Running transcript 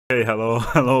Hey, hello,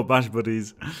 hello, Bash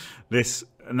buddies.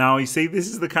 Now, you see, this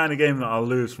is the kind of game that I'll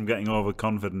lose from getting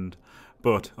overconfident.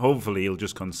 But hopefully he'll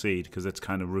just concede, because it's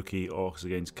kind of rookie Orcs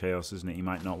against Chaos, isn't it? He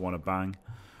might not want to bang.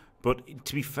 But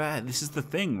to be fair, this is the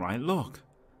thing, right? Look,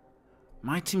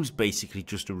 my team's basically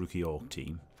just a rookie Orc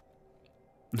team.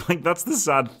 Like, that's the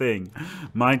sad thing.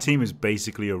 My team is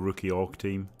basically a rookie Orc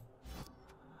team.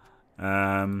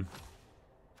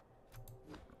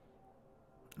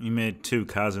 He made 2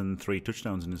 Kaz and 3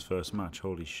 touchdowns in his first match.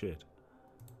 Holy shit.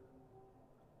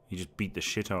 He just beat the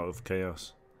shit out of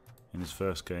Chaos in his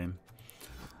first game.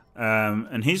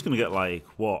 And he's going to get, like,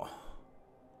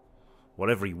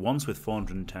 whatever he wants with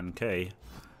 410k.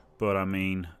 But, I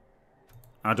mean,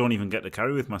 I don't even get to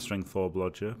carry with my Strength 4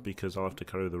 Blodger because I'll have to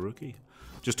carry the rookie.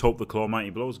 Just hope the Claw Mighty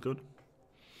Blow's good.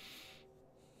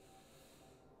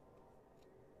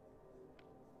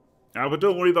 But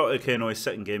don't worry about Kano. His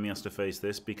second game he has to face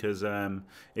this because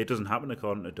it doesn't happen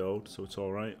according to Dode, so it's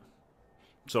alright.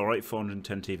 It's alright,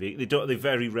 410 TV. They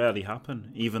very rarely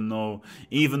happen, even though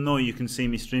you can see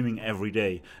me streaming every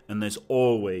day, and there's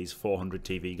always 400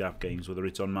 TV gap games, whether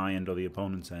it's on my end or the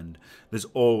opponent's end. There's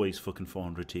always fucking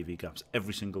 400 TV gaps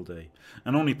every single day.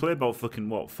 And only play about fucking,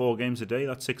 what, 4 games a day?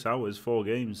 That's 6 hours. 4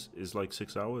 games is like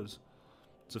 6 hours.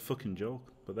 It's a fucking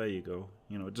joke, but there you go.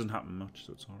 You know, it doesn't happen much,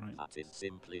 so it's alright. That is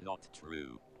simply not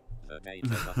true. The data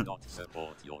does not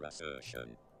support your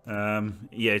assertion.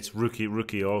 Yeah, it's rookie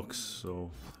Orcs,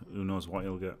 so who knows what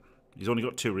he'll get. He's only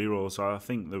got 2 rerolls, so I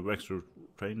think the extra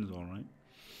training's alright.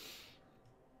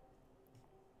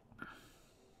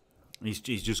 He's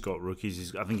just got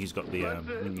rookies. I think he's got the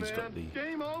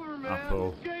Game over, man.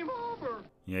 Apple. Game over.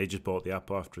 Yeah, he just bought the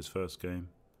Apple after his first game.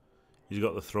 He's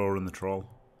got the thrower and the troll.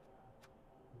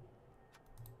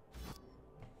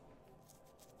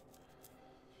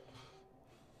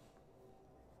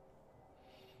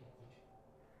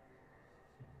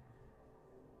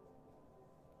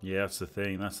 Yeah, that's the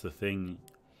thing. That's the thing.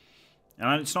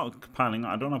 And it's not piling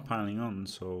on. I don't have piling on,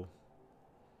 so...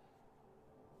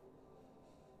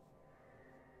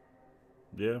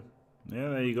 Yeah. Yeah,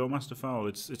 there you go, Master Foul.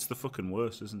 It's the fucking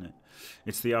worst, isn't it?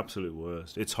 It's the absolute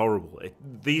worst. It's horrible.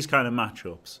 These kind of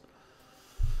matchups...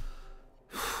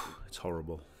 It's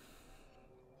horrible.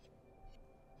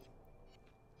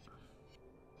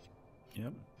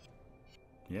 Yep.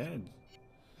 Yeah.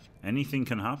 Anything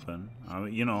can happen.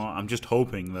 You know, I'm just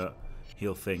hoping that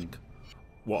he'll think,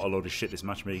 what a load of shit this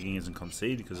matchmaking is and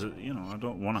concede, because, you know, I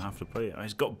don't want to have to play it.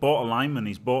 He's bought a lineman.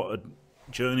 He's bought a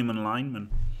journeyman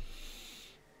lineman.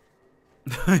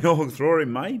 Yo, thrower, he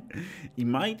might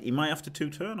have to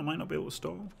 2-turn. I might not be able to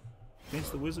stall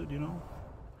against the wizard, you know.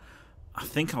 I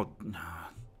think I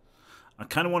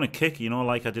kind of want to kick, you know,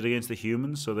 like I did against the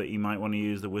humans, so that he might want to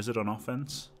use the wizard on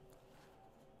offense.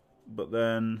 But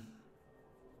then...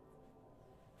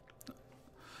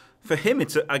 For him,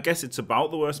 I guess it's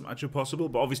about the worst matchup possible,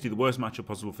 but obviously the worst matchup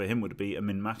possible for him would be a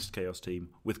min-maxed Chaos team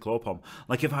with Clawpom.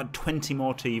 Like, if I had 20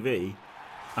 more TV,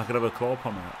 I could have a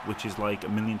Clawpom out, which is like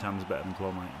 1,000,000 times better than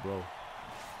Claw Mighty Blow.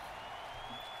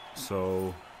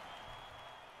 So,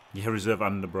 yeah, reserve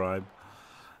and a bribe.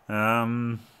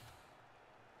 Like,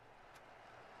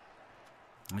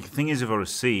 the thing is, if I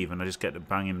receive and I just get to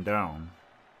bang him down,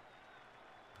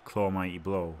 Claw Mighty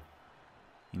Blow,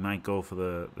 he might go for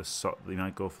he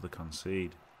might go for the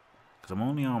concede, because I'm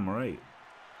only armor 8.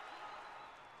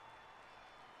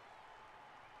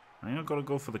 I think I've got to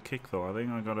go for the kick though. I think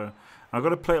I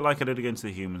gotta play it like I did against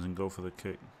the humans and go for the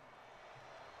kick.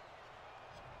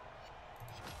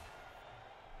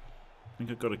 I think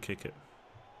I've got to kick it.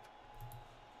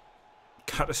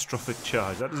 Catastrophic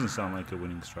charge. That doesn't sound like a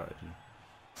winning strategy.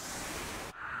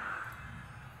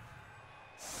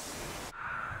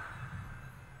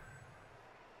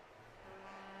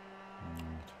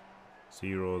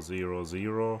 Zero, 0,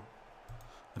 0.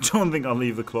 I don't think I'll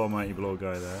leave the Claw Mighty Blow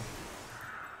guy there.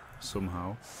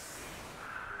 Somehow.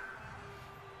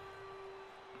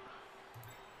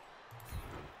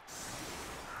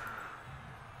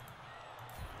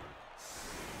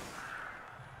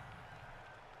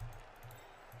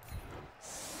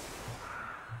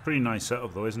 Pretty nice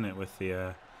setup though, isn't it, with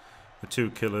the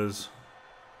 2 killers.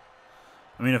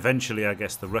 I mean, eventually I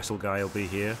guess the wrestle guy will be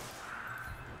here.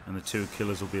 And the 2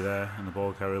 killers will be there, and the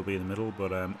ball carrier will be in the middle,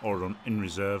 but or in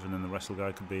reserve, and then the wrestle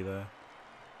guy could be there.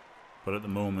 But at the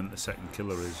moment, the second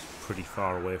killer is pretty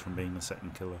far away from being the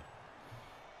second killer.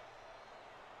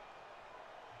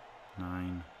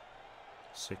 9,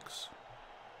 6.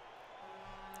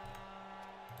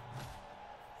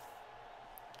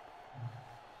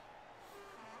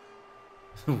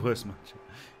 The worst match.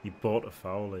 He bought a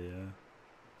Fowler, yeah.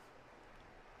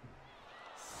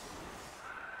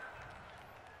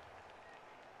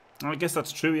 I guess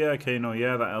that's true. Yeah, Kano.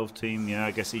 Yeah, that elf team. Yeah,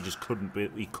 I guess he just couldn't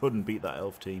beat. He couldn't beat that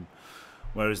elf team.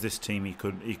 Whereas this team, he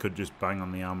could. He could just bang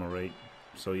on the armor rate.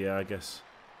 So yeah, I guess.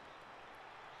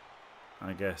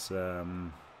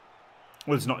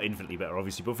 Well, it's not infinitely better,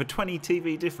 obviously, but for 20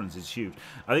 TV difference, it's huge.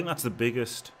 I think that's the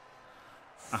biggest.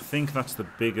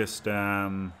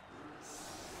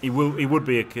 He would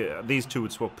be these two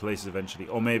would swap places eventually,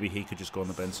 or maybe he could just go on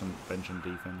the bench on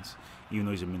defense, even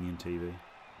though he's a million TV.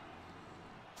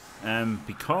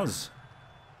 Because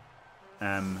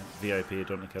VIP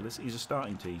don't kill us, he's a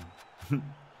starting team.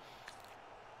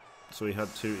 So he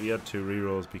had two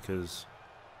rerolls because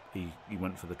he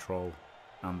went for the troll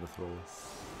and the throw.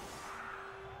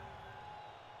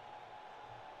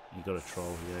 He got a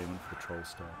troll, yeah, he went for the troll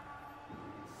start.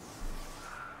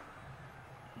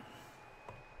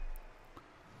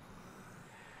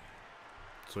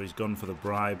 So he's gone for the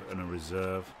bribe and a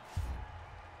reserve.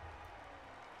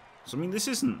 So I mean, this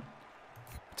isn't,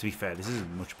 to be fair, this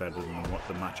isn't much better than what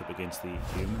the matchup against the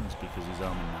humans because he's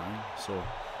armor 9. So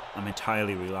I'm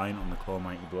entirely reliant on the Claw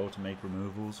Mighty Blow to make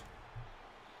removals.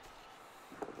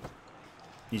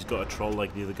 He's got a troll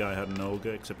like the other guy had an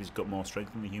ogre, except he's got more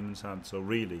strength than the humans had. So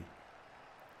really,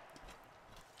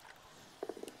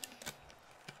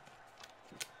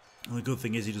 and the good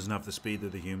thing is he doesn't have the speed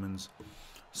of the humans.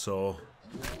 So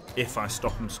if I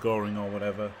stop him scoring or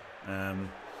whatever,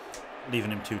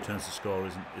 leaving him 2 turns to score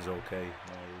is okay.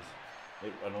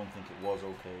 I don't think it was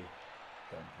okay.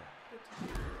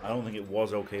 I don't think it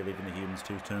was okay leaving the humans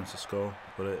 2 turns to score.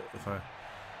 But if I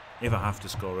have to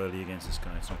score early against this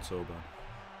guy, it's not so bad.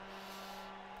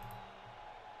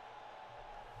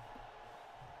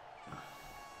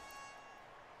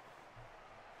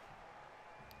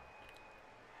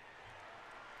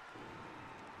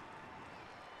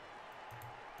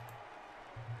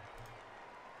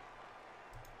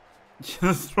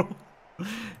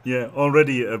 Yeah,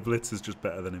 already a blitz is just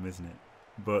better than him, isn't it?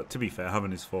 But to be fair,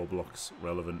 having his 4 blocks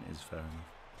relevant is fair enough.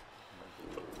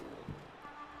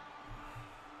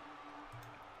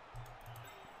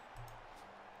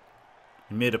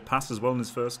 He made a pass as well in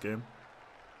his first game.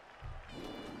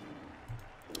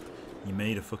 He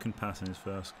made a fucking pass in his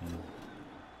first game.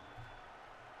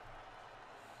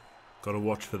 Gotta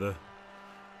watch for the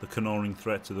canoring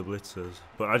threat to the blitzers.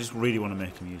 But I just really want to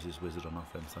make him use his wizard on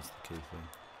offense, that's the key thing.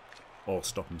 Or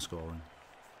stop him scoring.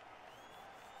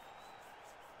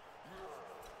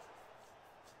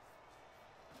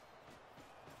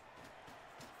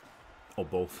 Or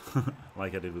both,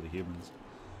 like I did with the humans.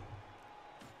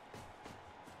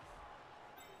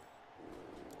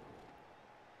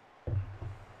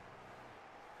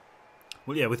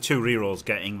 Well, yeah, with 2 rerolls,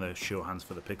 getting the sure hands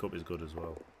for the pickup is good as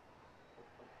well.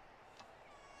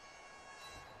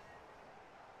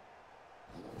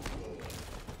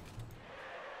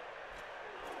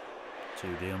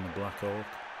 2D on the Black Orc.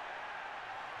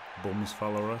 Bums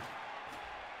follower.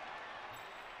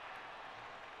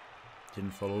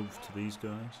 Didn't follow to these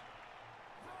guys.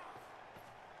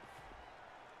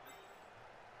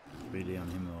 3D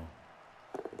on him though.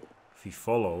 If he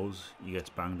follows, he gets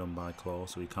banged on by Claw,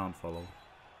 so he can't follow.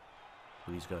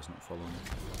 But these guys not following.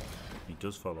 He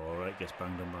does follow, alright, gets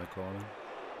banged on by Claw then.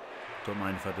 Don't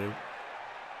mind if I do.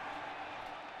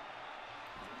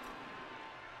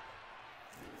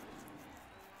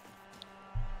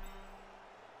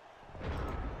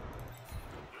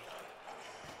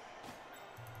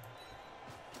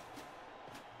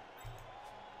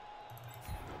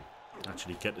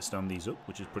 Actually get to stand these up,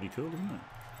 which is pretty cool, isn't it?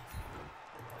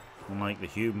 Unlike the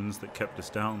humans that kept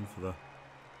us down for the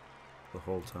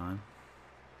whole time.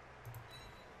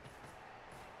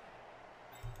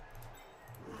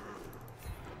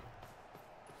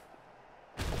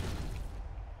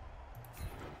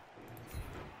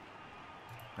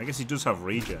 I guess he does have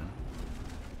regen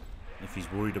if he's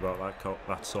worried about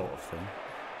that sort of thing.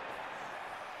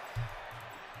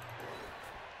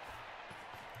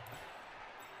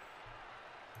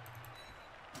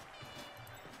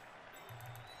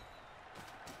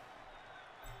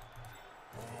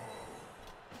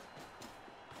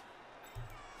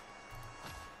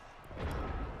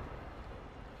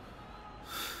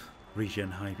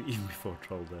 Regen high even before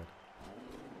Troll dead.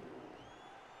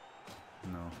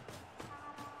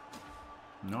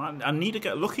 No, I need to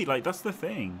get lucky, like that's the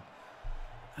thing.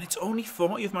 And it's only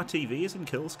 40 of my TV is in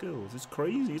kill skills. It's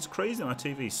crazy. It's crazy that my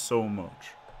TV is so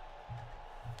much.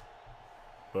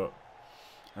 But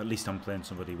at least I'm playing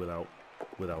somebody without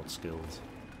skills.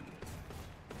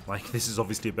 Like this is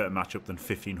obviously a better matchup than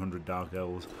 1500 Dark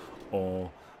Elves or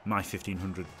my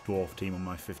 1500 Dwarf team or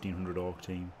my 1500 Orc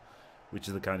team, which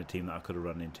is the kind of team that I could have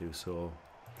run into. So,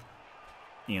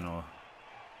 you know,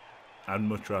 I'd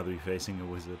much rather be facing a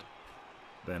wizard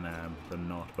than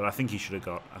not. But I think he should have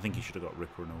got. I think he should have got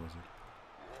Ripper and a wizard.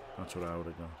 That's what I would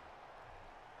have got.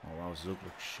 Oh wow, Zug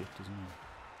looks shit, doesn't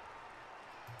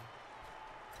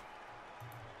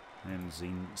he? And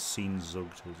seen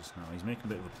Zug till just now. He's making a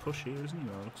bit of a push here, isn't he?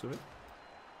 By the looks of it.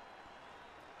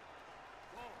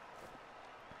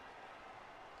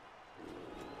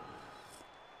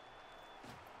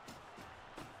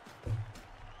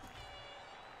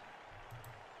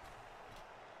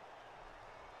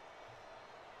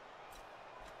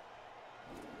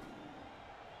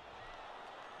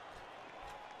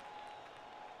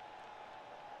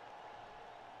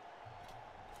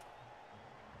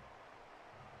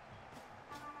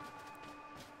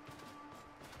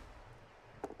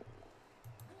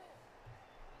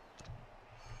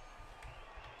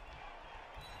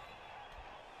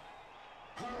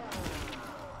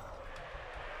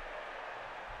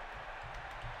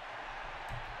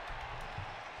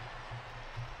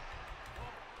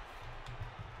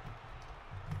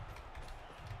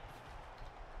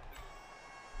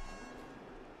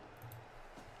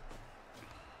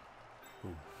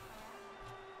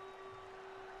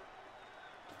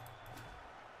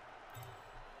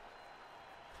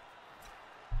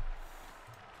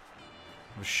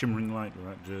 A shimmering light with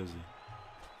that jersey.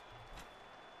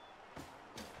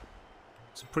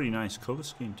 It's a pretty nice colour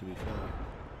scheme, to be fair.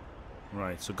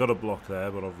 Right, so got a block there,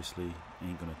 but obviously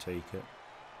ain't going to take it.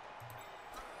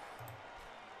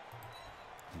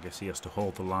 I guess he has to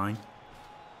hold the line.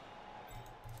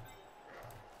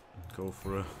 Go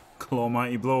for a claw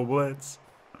mighty blow blitz.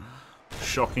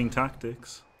 Shocking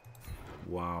tactics.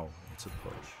 Wow, it's a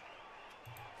push.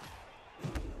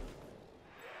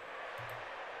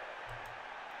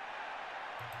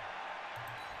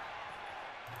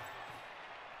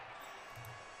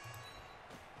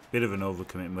 Bit of an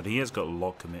overcommitment, but he has got a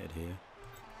lot committed here.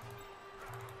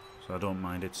 So I don't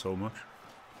mind it so much.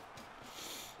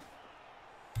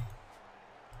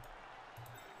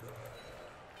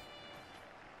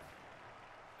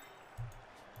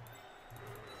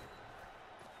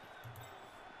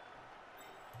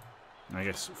 I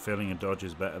guess failing a dodge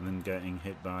is better than getting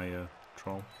hit by a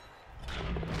troll.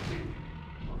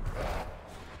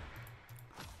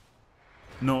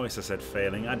 Notice I said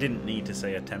failing. I didn't need to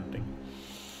say attempting.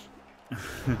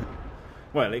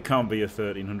 Well, it can't be a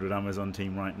 1300 Amazon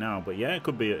team right now, but yeah, it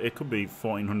could be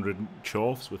 1400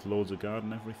 Chorfs with loads of guard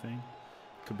and everything.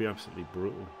 It could be absolutely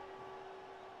brutal.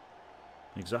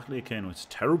 Exactly, Kano. It's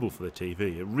terrible for the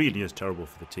TV. It really is terrible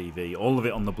for the TV. All of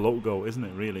it on the bloat go, isn't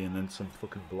it, really? And then some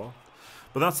fucking block.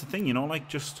 But that's the thing, you know, like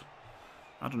just,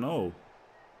 I don't know.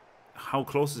 How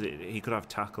close is it? He could have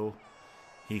tackle.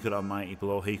 He could have mighty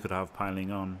blow. He could have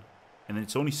piling on. And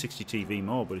it's only 60 TV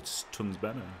more, but it's tons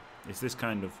better. It's this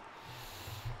kind of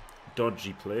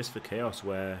dodgy place for Chaos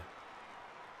where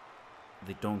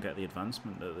they don't get the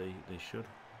advancement that they should.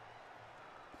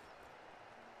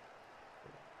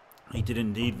 He did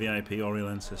indeed VIP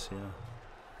Oriolensis, yeah.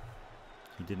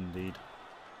 He did indeed.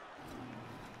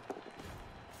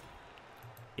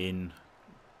 In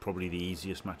probably the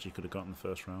easiest match he could have got in the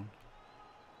first round.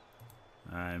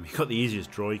 He got the easiest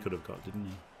draw he could have got, didn't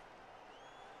he?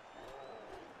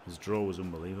 His draw was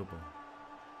unbelievable.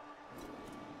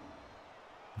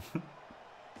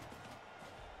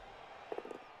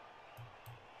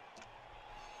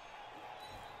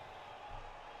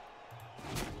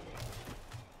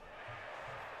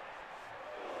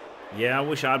 Yeah, I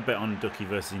wish I'd bet on Ducky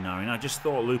versus Inari. I just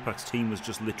thought Lupak's team was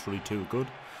just literally too good.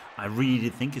 I really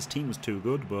did think his team was too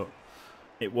good, but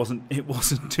it wasn't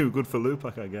too good for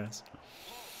Lupak, I guess.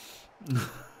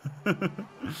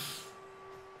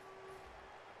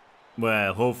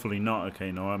 Well, hopefully not.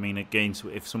 Okay, no. I mean, against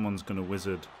if someone's gonna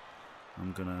wizard,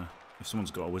 if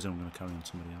someone's got a wizard, I'm gonna carry on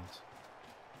somebody else.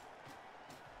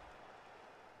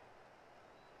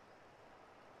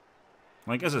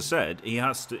 Like as I said, he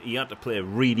had to play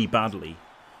really badly,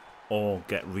 or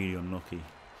get really unlucky,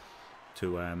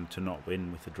 to not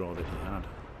win with the draw that he had,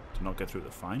 to not get through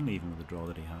the final even with the draw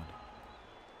that he had.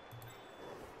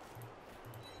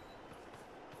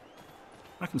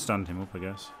 I can stand him up, I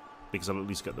guess, because I'll at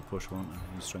least get the push, won't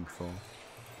I? In strength 4.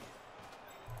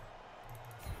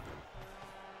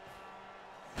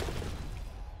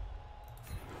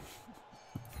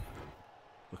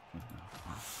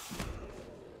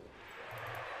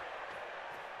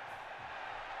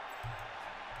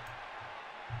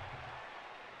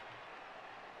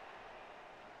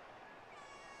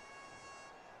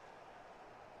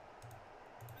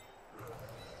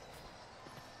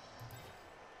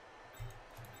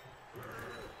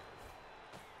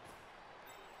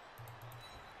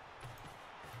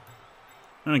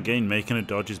 And again, making a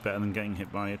dodge is better than getting hit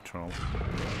by a troll.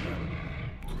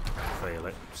 Fail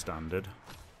it, standard.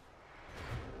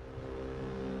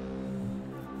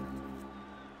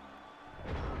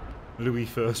 Louis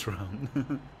first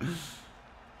round.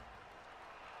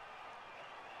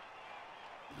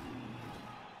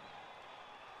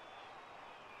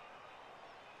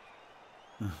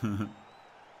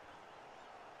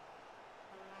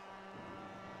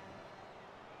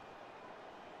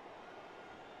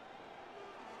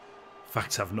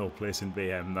 Facts have no place in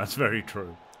BM. That's very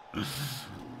true.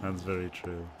 That's very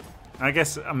true. I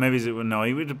guess maybe it would no.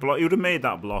 He would have made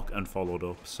that block and followed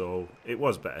up. So it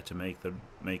was better to make the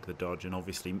dodge, and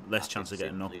obviously less chance of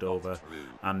getting knocked over,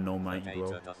 and no mighty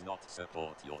blow. Does not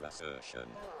support your assertion.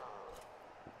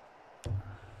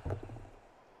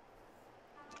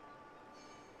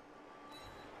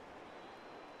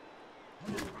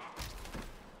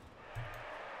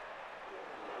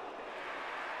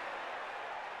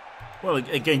 Well,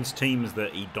 against teams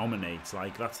that he dominates,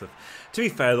 like that's the. To be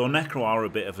fair though, Necro are a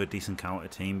bit of a decent counter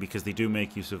team because they do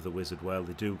make use of the wizard well.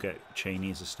 They do get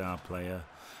Cheney as a star player.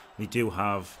 They do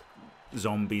have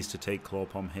zombies to take claw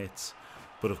pom hits,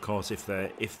 but of course, if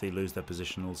they lose their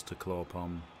positionals to claw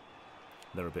pom,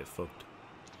 they're a bit fucked.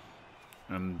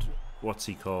 And what's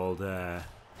he called? The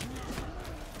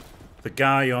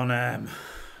guy on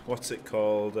what's it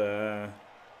called? I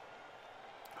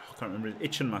can't remember.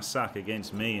 Itching my sack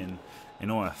against me in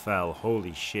OFL.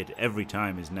 Holy shit! Every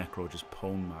time his Necro just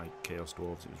pwned my Chaos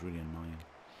Dwarves. It was really annoying.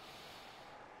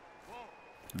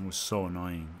 It was so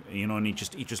annoying, you know. And he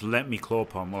just let me claw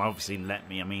pom. Well, obviously let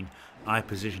me. I mean, I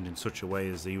positioned in such a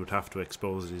way as that he would have to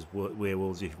expose his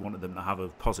werewolves if he wanted them to have a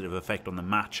positive effect on the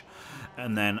match.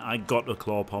 And then I got to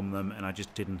claw pom them, and I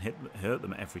just didn't hurt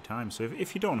them every time. So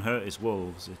if you don't hurt his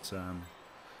wolves, it's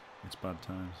bad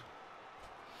times.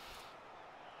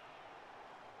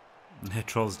 Yeah,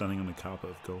 trolls standing on a carpet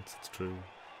of goats. It's true.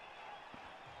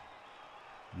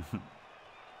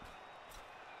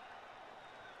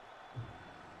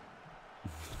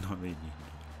 Not really.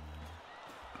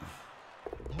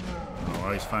 Oh,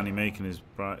 well, he's finally making his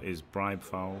bribe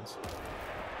fouls.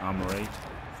 Armor 8.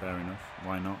 Fair enough.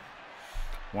 Why not?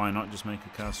 Why not just make a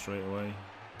cast straight away?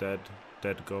 Dead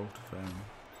goat. Fair enough.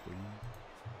 Brilliant.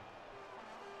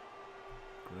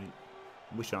 Great.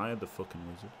 Wish I had the fucking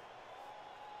wizard.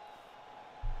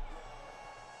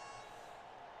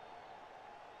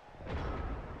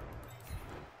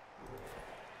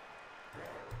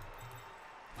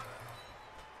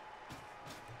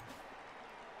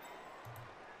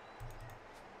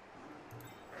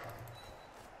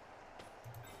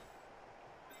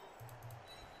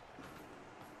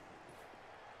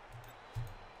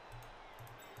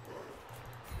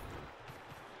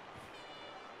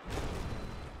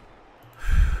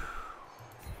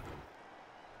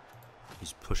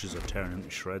 His pushes are tearing him to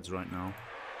shreds right now.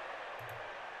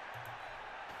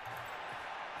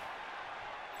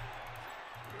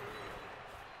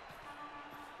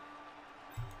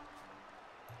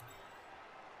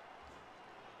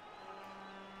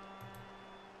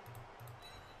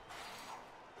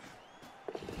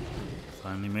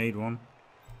 Finally made one.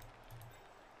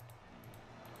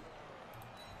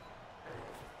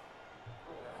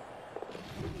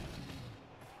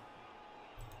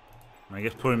 I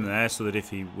guess put him there so that if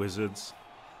he wizards,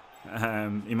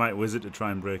 he might wizard to try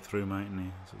and break through, mightn't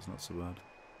he? So it's not so bad.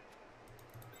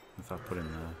 If I put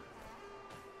him there.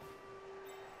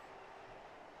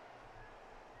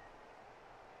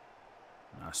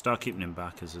 I start keeping him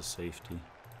back as a safety.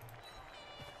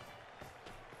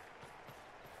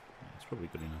 Yeah, it's probably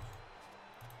good enough.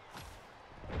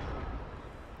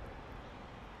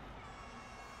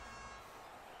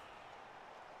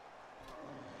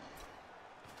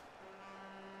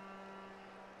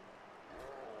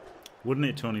 Wouldn't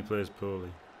it, Tony plays poorly?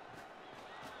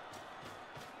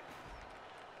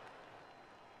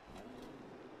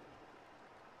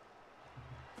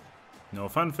 No,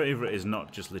 fan favourite is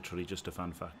not just literally just a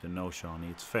fan factor. No,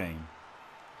 Shawnee, it's fame.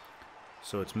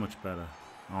 So it's much better.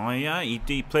 Oh yeah,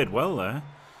 he played well there.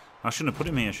 I shouldn't have put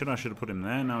him here, should I? I should have put him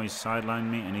there. Now he's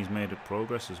sidelined me and he's made a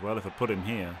progress as well. If I put him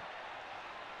here,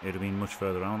 it would have been much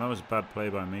further on. That was a bad play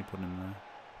by me putting him there.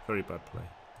 Very bad play.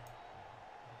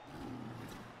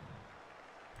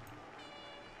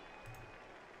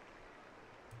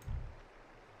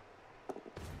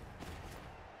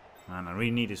 Man, I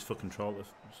really need his fucking troll.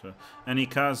 So. Any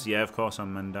cars? Yeah, of course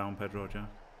I'm men down, Pedro, yeah.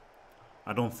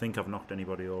 I don't think I've knocked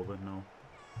anybody over, no.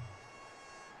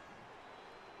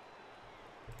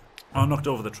 I knocked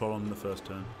over the troll on the first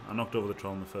turn. I knocked over the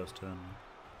troll on the first turn.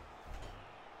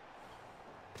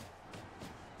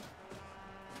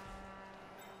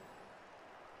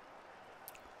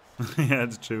 Yeah,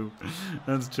 it's true.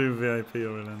 That's true, VIP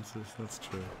or Relentless. That's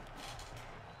true.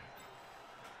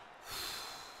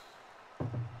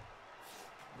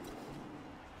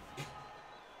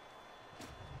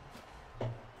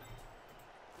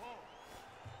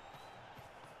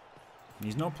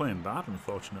 He's not playing bad,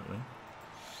 unfortunately.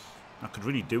 I could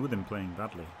really do with him playing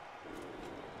badly.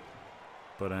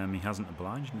 But he hasn't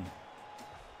obliged me.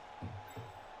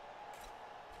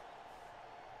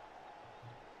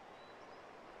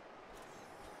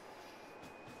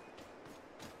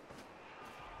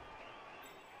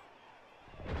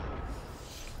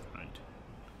 Right.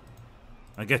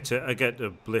 I get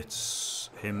to blitz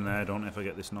him there, don't I, if I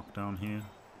get this knockdown here.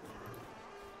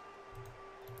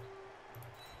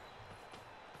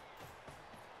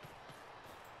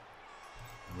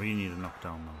 I really need a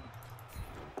knockdown now.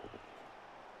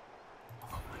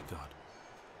 Oh my god.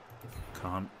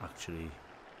 Can't actually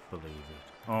believe it.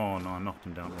 Oh no, I knocked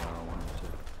him down where I wanted to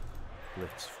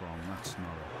blitz from. That's not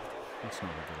a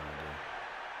good idea.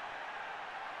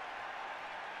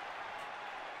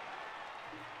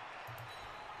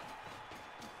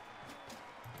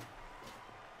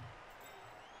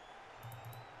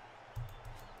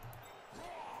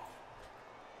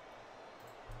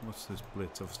 What's this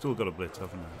blitz? I've still got a blitz,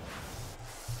 haven't I?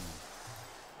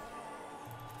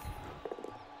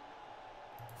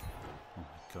 Oh my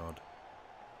god.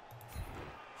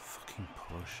 Fucking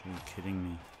push. Are you kidding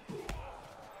me?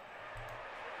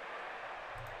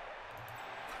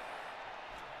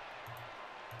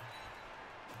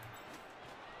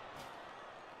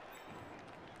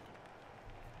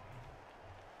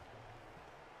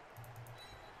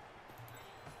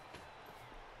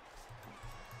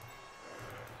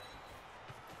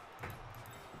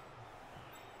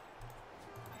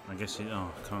 I guess it. Oh,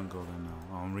 I can't go there now.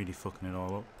 Oh, I'm really fucking it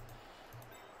all up.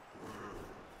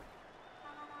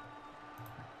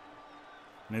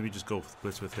 Maybe just go for the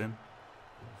blitz with him.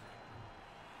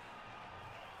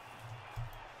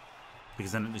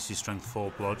 Because then at least he's strength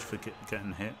 4 blodge for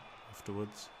getting hit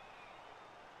afterwards.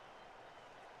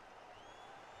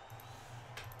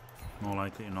 More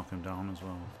likely to knock him down as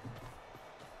well.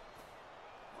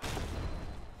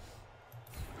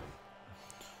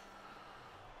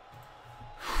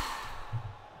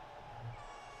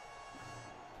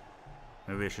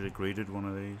 Maybe I should have greeted one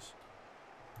of these.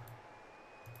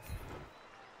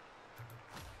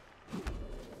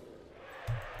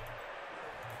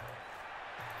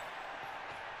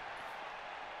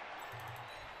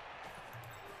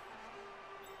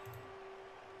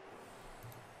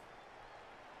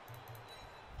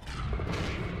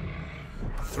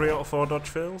 Three out of 4 dodge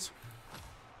fails.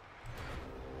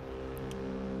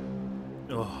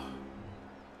 Oh.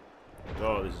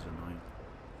 Oh, this is annoying.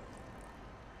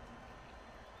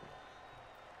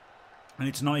 And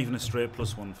it's not even a straight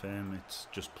 +1 fame, it's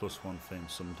just +1 fame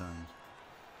sometimes.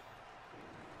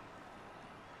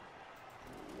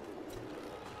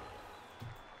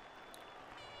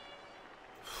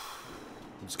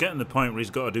 It's getting to the point where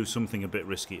he's got to do something a bit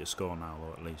risky to score now,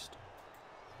 or at least.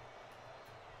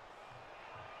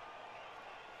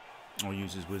 Or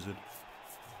use his wizard.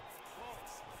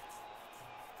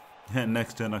 Yeah,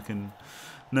 next turn I can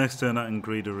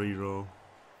greed a reroll.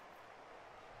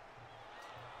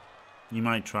 You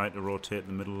might try to rotate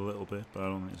the middle a little bit, but I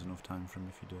don't think there's enough time for him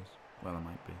if he does. Well, there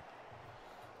might be.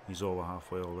 He's over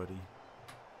halfway already.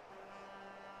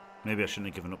 Maybe I shouldn't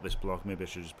have given up this block. Maybe I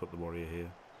should just put the warrior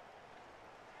here.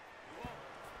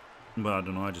 But I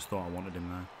don't know. I just thought I wanted him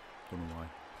there. Don't know why.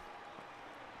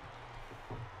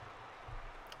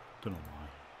 Don't know why.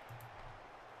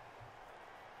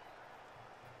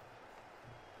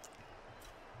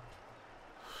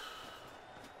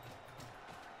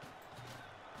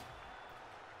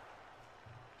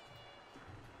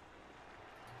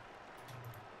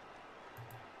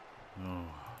 Oh.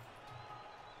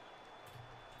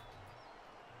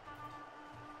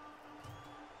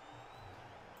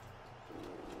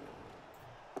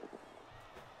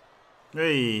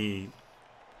 Hey.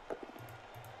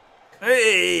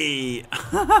 Hey.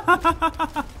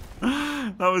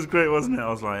 That was great, wasn't it? I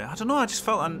was like, I don't know, I just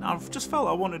felt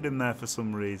I wanted him there for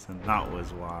some reason. That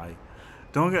was why.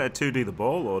 Don't get a 2D the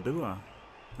ball or do I?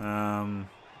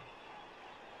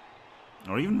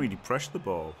 Or even really pressure the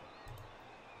ball.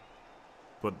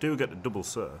 But do get the double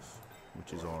surf,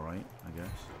 which is alright, I guess.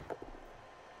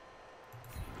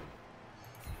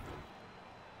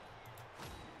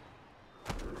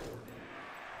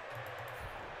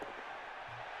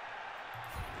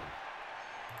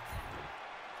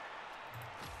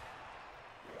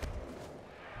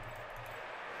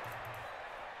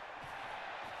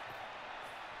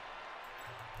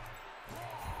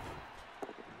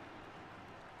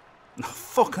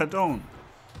 fuck I don't?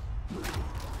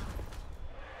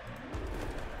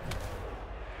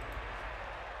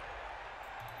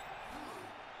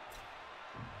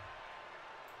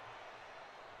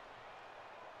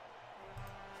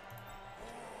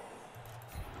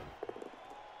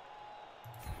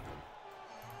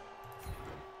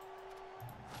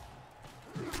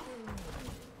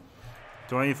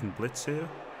 Do I even blitz here?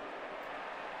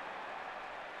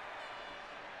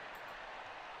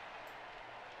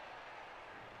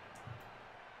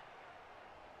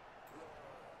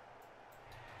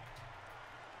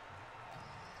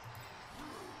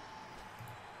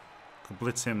 Could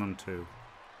blitz him on 2.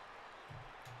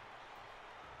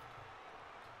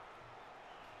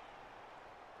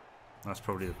 That's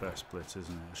probably the best blitz,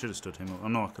 isn't it? I should have stood him up.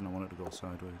 I'm not going to want it to go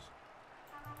sideways.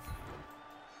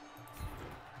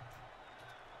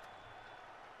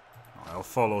 I'll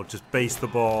follow, just base the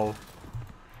ball.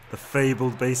 The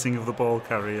fabled basing of the ball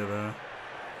carrier there.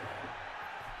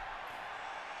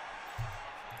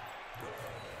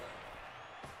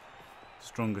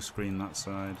 Stronger screen that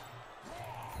side.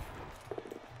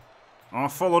 Oh, I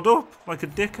followed up like a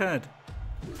dickhead.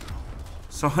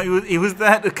 So he was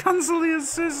there to cancel the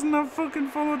assist and I fucking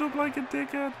followed up like a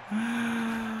dickhead.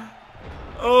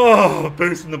 Oh,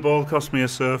 boosting the ball cost me a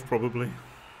serve probably.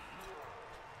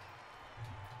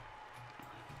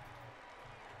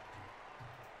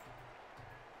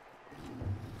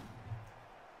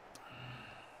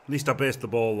 At least I based the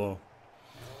ball though.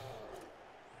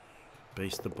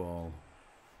 Based the ball.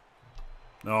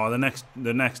 Oh, the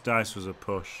next dice was a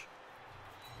push.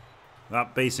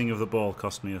 That basing of the ball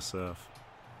cost me a serve.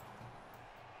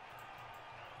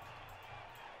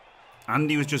 And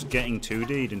he was just getting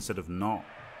 2D'd instead of not.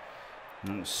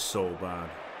 That was so bad.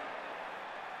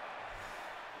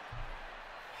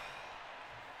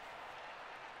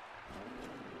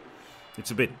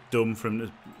 It's a bit dumb for him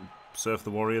to surf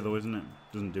the warrior though, isn't it?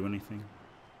 Doesn't do anything.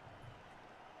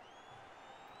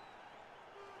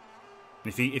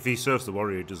 If he surfs the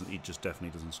warrior, he just definitely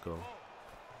doesn't score.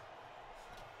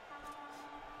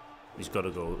 He's got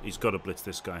to go. He's got to blitz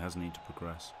this guy, hasn't he, to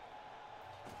progress?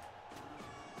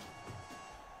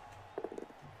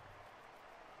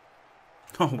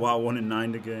 Oh wow, 1 in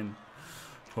 9 again.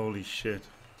 Holy shit.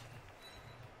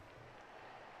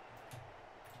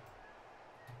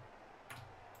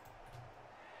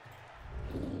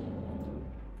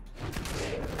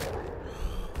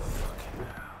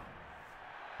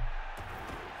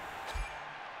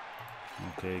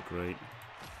 Okay, great.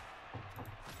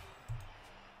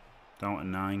 Down to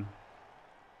 9.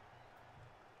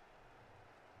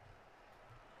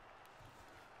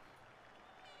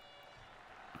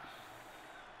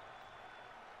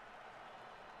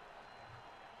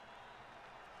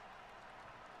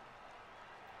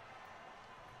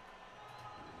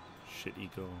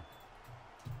 Shitty goal.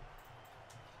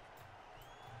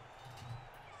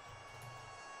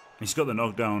 He's got the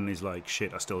knockdown and he's like,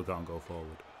 shit, I still can't go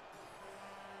forward.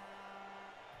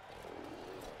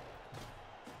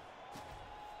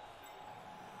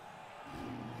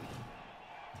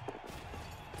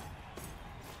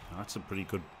 That's a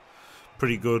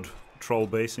pretty good troll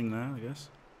basing there, I guess.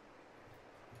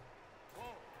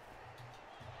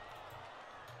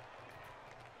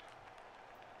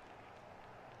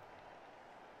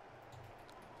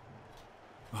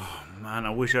 Oh man, I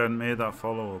wish I hadn't made that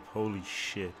follow up. Holy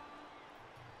shit.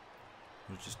 It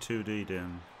was just 2D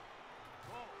down.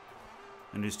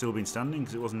 And he's still been standing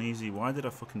because it wasn't easy. Why did I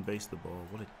fucking base the ball?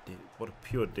 What a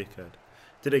pure dickhead.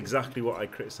 Did exactly what I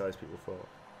criticised people for.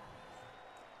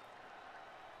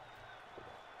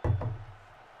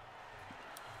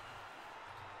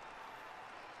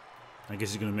 I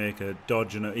guess he's going to make a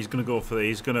dodge and he's going to go for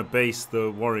he's going to base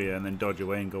the warrior and then dodge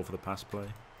away and go for the pass play.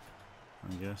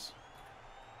 I guess.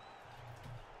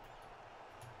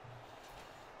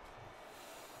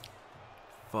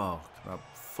 Fuck, that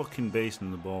fucking basing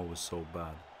of the ball was so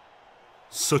bad.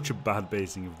 Such a bad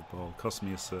basing of the ball. Cost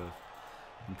me a serve.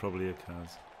 And probably a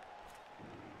Kaz.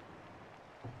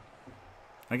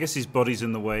 I guess his body's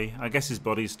in the way. I guess his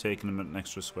body's taking him an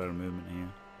extra square of movement here.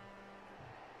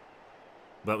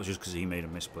 But that was just because he made a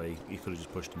misplay. He could have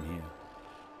just pushed him here.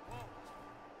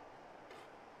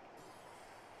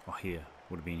 Or here.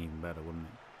 Would have been even better, wouldn't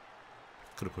it?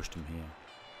 Could have pushed him here.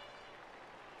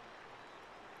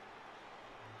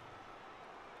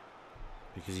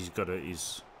 Because he's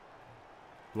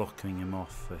blocking him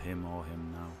off for him or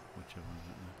him now. Whichever one.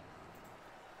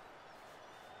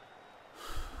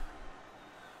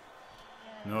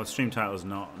 No, the stream title is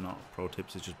not pro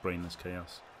tips, it's just brainless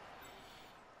chaos.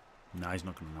 Nah, he's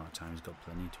not going to run out of time, he's got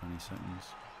plenty, 20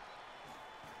 seconds.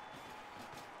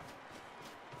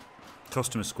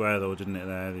 Cost him a square though, didn't it?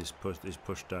 There, this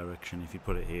push direction. If you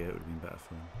put it here, it would have been better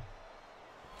for him.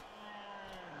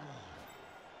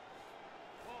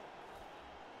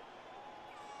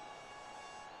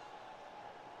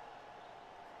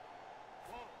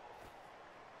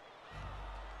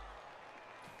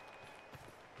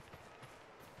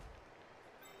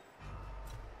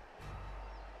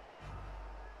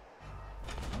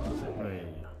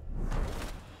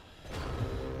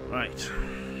 Right.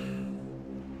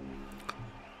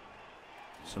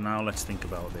 So now let's think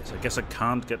about this. I guess I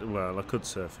can't get... Well, I could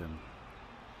surf him.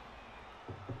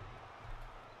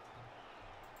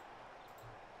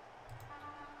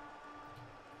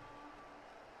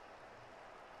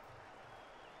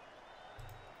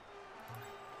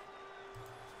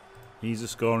 He's a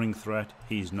scoring threat.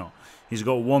 He's not. He's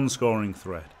got one scoring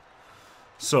threat.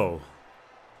 So,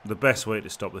 the best way to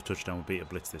stop the touchdown would be to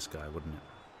blitz this guy, wouldn't it?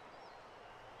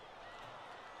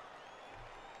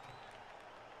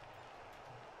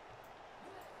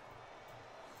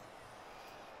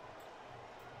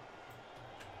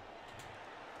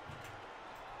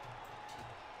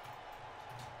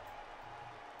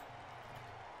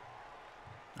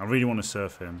 I really want to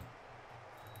surf him.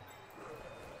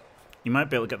 He might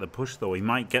be able to get the push, though. He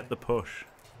might get the push.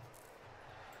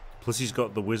 Plus, he's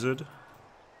got the wizard.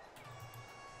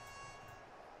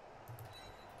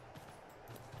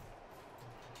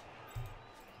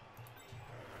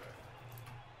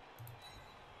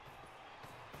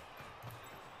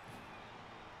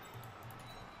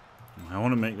 I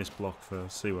want to make this block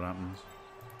first, see what happens.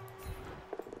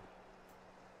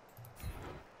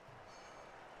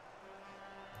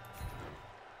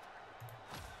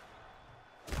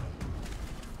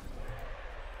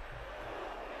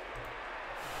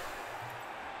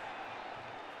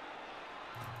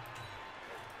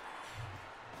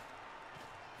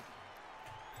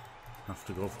 Have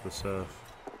to go for the surf.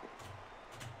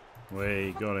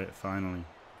 Way, got it, finally.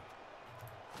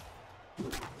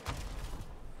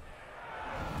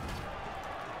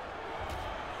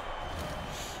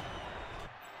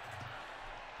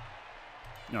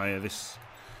 Oh yeah, this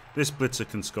blitzer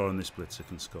can score and this blitzer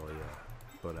can score, yeah.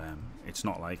 But it's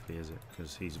not likely, is it?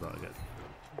 Because he's about to get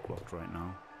blocked right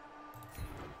now.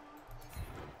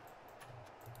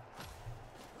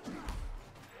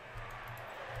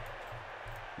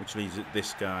 Which leaves it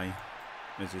this guy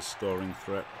as his scoring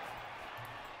threat.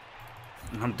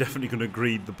 And I'm definitely going to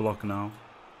greed the block now.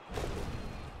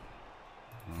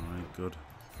 Alright, good.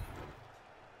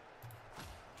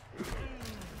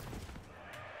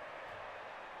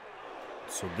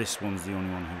 So this one's the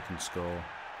only one who can score.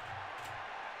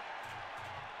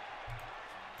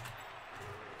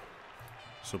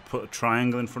 So put a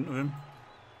triangle in front of him.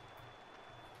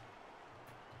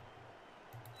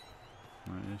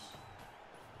 Like this.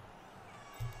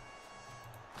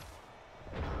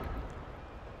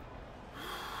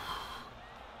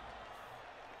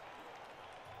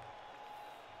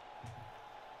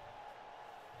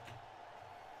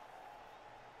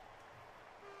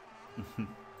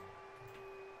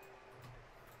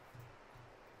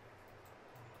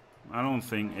 I don't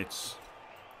think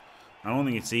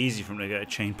it's easy for him to get a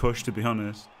chain push, to be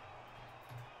honest.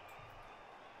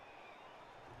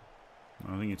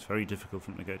 I think it's very difficult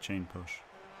for him to get a chain push.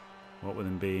 What with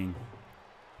him being,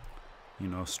 you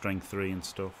know, strength 3 and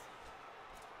stuff.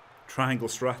 Triangle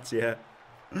strats, yeah.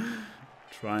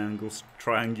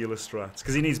 Triangular strats.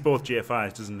 Because he needs both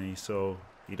GFIs, doesn't he? So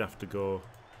he'd have to go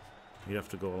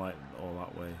like all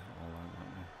that way, all like that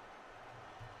way.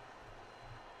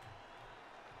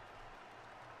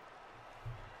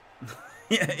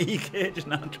 Yeah, EK just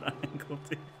now triangle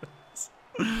defense.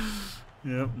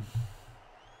 Yep.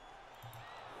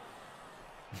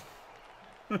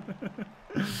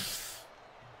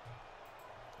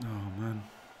 Oh man.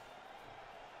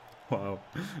 Wow.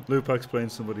 Lupak's playing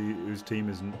somebody whose team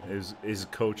is his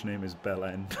coach name is Bell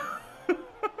End.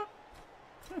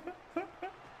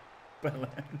 Bell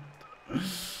End.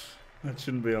 That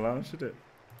shouldn't be allowed, should it?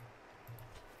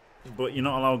 But you're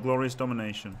not allowed Glorious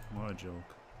Domination. What a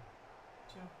joke.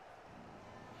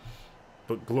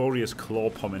 But Glorious Claw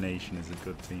Pomination is a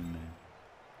good team name.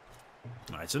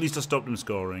 Alright, so at least I stopped him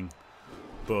scoring.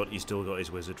 But he's still got his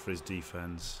wizard for his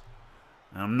defense.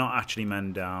 And I'm not actually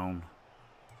men down.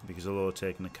 Because although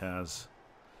taking the Kaz,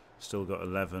 still got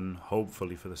 11,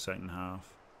 hopefully for the second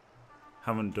half.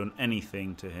 Haven't done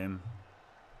anything to him.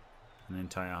 An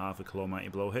entire half of Claw Mighty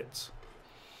Blow hits.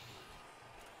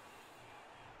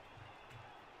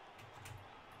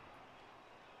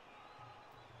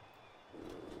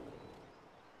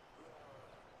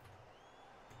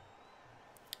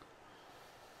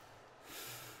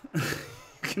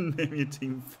 Fucking name your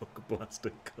team fuck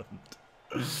blaster cunt.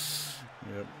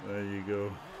 Yep, there you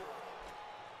go.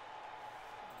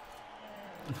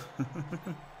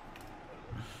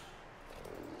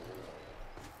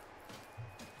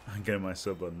 I'm getting my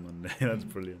sub on Monday. That's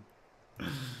brilliant.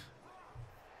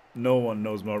 No one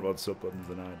knows more about sub buttons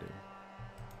than I do.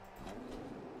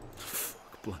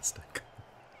 Fuck blaster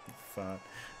cunt. Fat.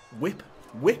 Whip.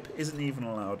 Whip isn't even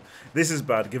allowed. This is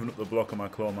bad, giving up the block on my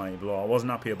Claw Mighty Blow. I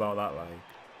wasn't happy about that, like.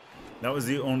 That was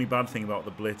the only bad thing about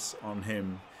the blitz on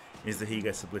him, is that he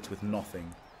gets the blitz with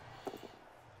nothing.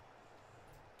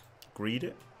 Greed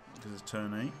it? Does it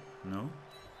turn 8? No.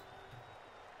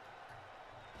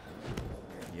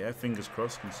 Yeah, fingers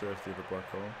crossed, can surf through the black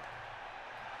hole.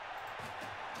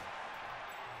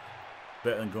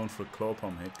 Better than going for a Claw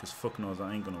Palm hit, because fuck knows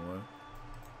that ain't gonna work.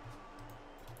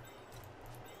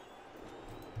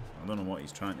 I don't know what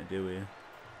he's trying to do here.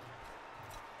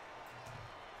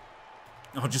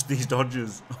 Oh, just these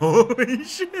dodges. Holy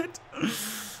shit.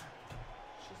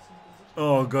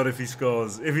 Oh god, if he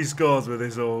scores. If he scores with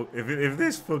this all if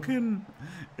this fucking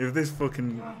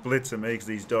blitzer makes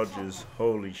these dodges,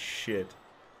 holy shit.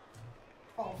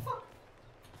 Oh fuck.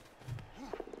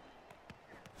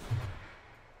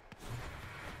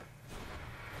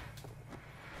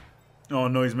 Oh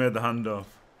no, he's made the handoff.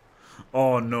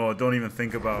 Oh no, don't even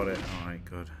think about it. Alright,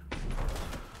 good.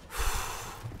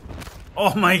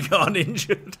 Oh my god,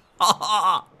 injured.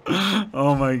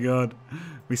 Oh my god.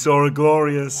 We saw a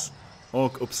glorious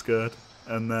Orc upskirt.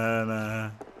 And then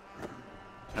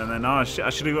oh, I should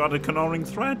have had a canoring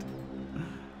thread.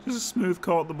 Just a smooth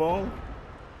caught the ball.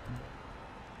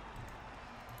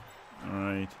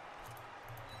 Alright.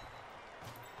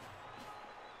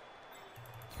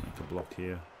 Make a block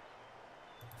here.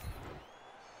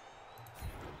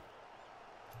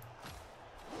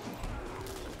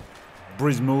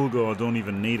 Brismulgor don't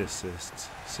even need assists.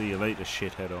 See you later,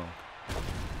 shithead Orc.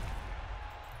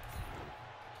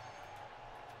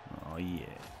 Oh yeah.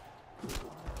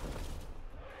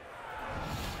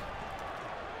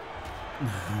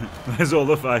 There's all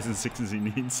the 5s and 6s he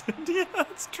needs. Yeah,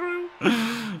 that's true.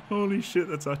 Holy shit,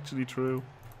 that's actually true.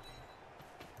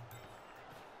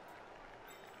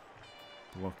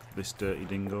 Block this dirty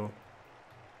dingo.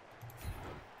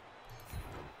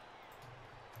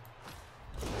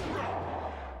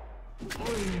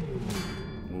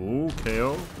 Ooh,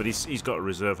 KO. But he's got a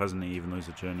reserve, hasn't he, even though he's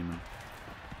a journeyman.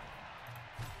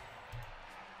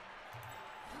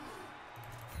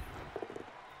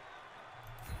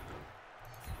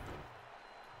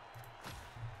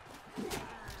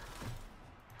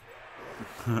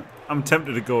 I'm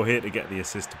tempted to go here to get the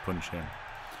assist to punch him.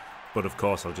 But of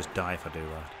course I'll just die if I do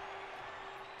that.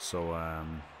 So,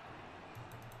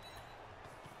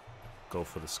 go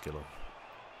for the skill up.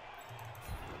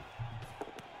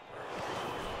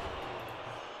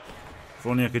 If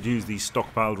only I could use these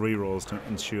stockpiled rerolls to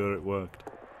ensure it worked.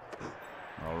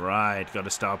 Alright, got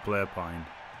a star player point.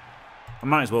 I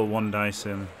might as well one dice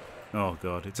him. Oh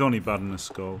god, it's only bad in the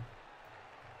skull.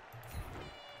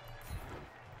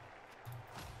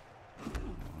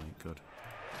 Alright, good.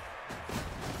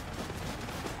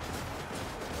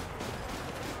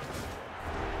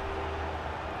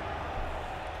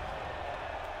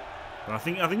 But I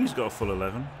think he's got a full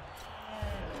 11.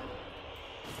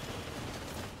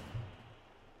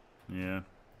 Yeah.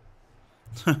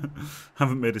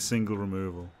 Haven't made a single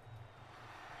removal.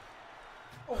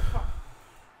 Oh fuck.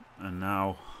 And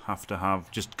now have to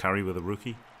have just carry with a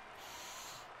rookie.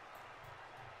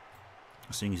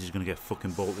 Seeing as he's going to get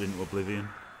fucking bolted into oblivion.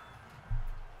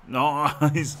 No,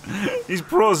 he's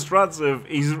pro Stratsev.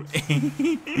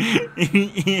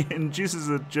 He induces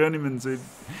a journeyman, so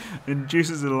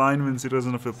induces a lineman so he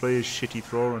doesn't have to play his shitty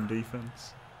thrower on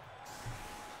defense.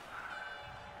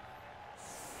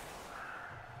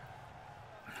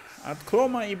 I'd Claw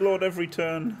Mighty Blowed every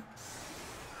turn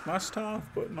last half,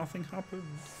 but nothing happened.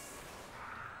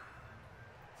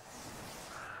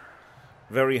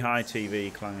 Very high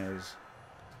TV, clangers.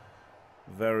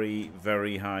 Very,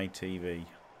 very high TV.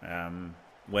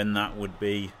 When that would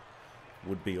be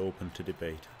open to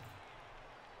debate.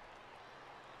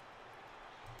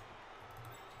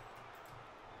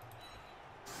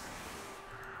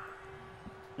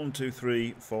 One, two,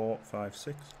 three, 4, 5,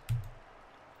 6.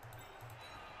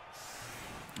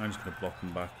 I'm just going to block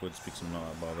them backwards because I'm not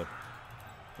that bothered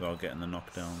about getting the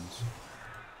knockdowns.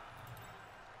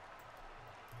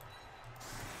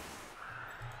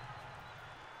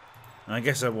 And I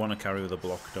guess I want to carry with a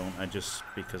block, don't I? Just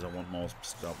because I want more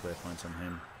star player points on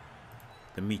him.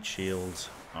 The meat shields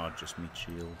are just meat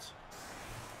shields.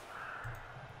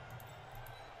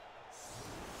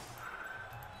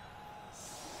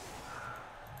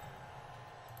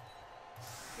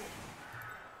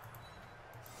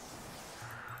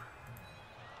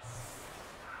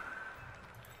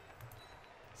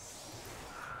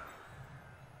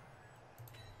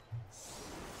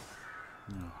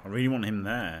 really want him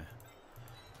there.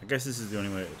 I guess this is the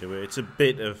only way to do it. It's a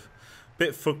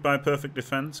bit fucked by perfect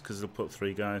defense because they'll put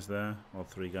 3 guys there or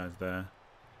 3 guys there,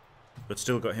 but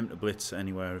still got him to blitz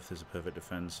anywhere if there's a perfect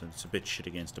defense. And it's a bit shit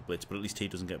against a blitz, but at least he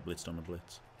doesn't get blitzed on a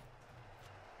blitz.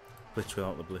 Blitz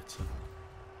without the blitzer.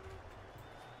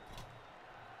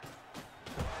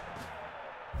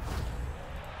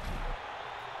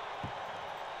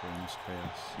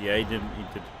 Chaos. Yeah, he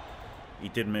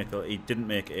didn't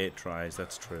make 8 tries.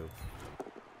 That's true.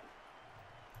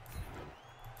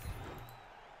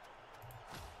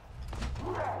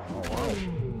 Oh wow!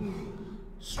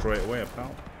 Straight away,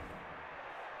 pal.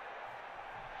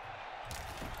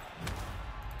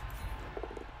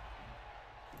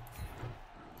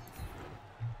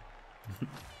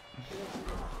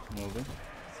 Well done.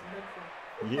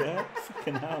 Yeah,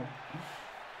 fucking hell.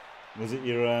 Was it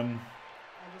your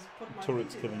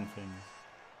turrets killing things?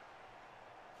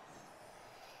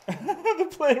 The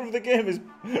player of the game is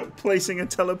placing a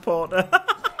teleporter.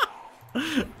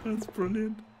 That's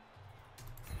brilliant.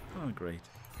 Oh, great.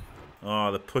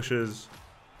 Oh, the pushers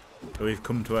that we've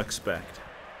come to expect.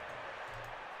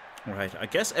 Right, I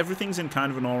guess everything's in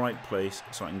kind of an alright place,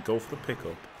 so I can go for the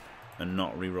pickup and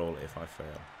not re-roll it if I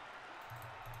fail.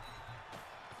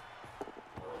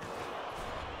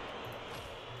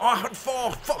 Oh, I had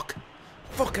 4! Fuck!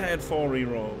 Fuck, I had 4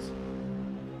 re-rolls.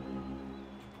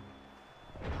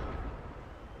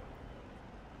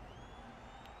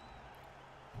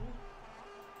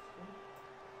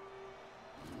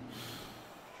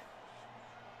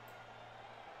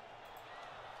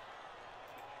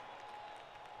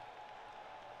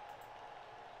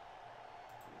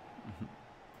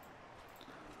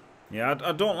 Yeah,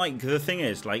 I don't like. The thing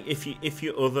is, like, if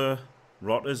your other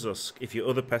rotters or if your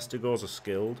other pestigors are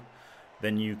skilled,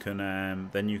 then you can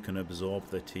absorb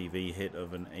the TV hit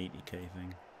of an 80k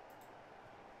thing.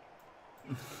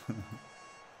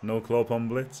 No Clop on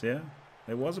Blitz, yeah.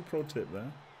 It was a pro tip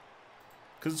there.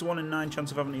 Because it's a 1 in 9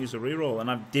 chance of having to use a reroll, and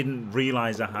I didn't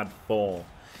realise I had 4.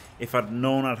 If I'd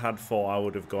known I'd had 4, I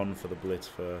would have gone for the Blitz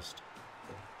first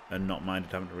and not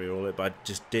minded having to reroll it, but I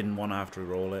just didn't want to have to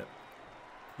reroll it.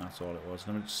 That's all it was.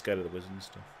 I'm just scared of the wizard and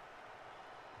stuff.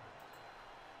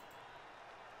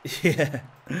 Yeah.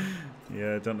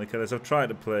 Yeah, don't look at this. I've tried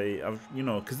to play, you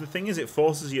know, because the thing is, it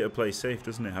forces you to play safe,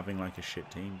 doesn't it? Having like a shit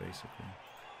team, basically.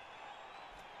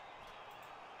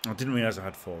 I didn't realise I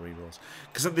had 4 rerolls.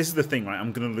 Because this is the thing, right?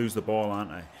 I'm gonna lose the ball,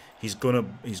 aren't I? He's gonna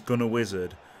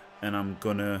wizard, and I'm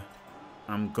gonna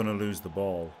lose the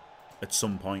ball at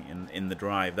some point in the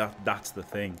drive. That's the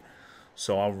thing.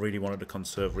 So I really wanted to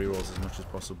conserve rerolls as much as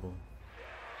possible.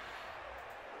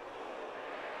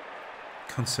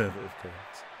 Conservative chaos.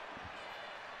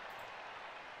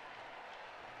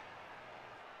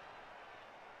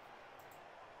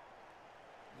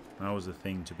 That was the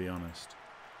thing, to be honest.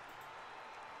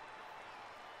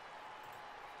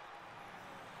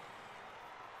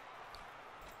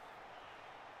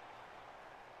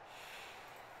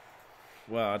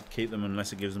 Well, I'd keep them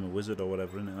unless it gives them a wizard or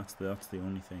whatever, innit? That's the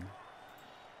only thing.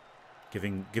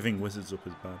 Giving wizards up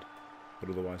is bad, but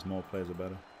otherwise more players are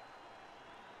better.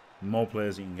 The more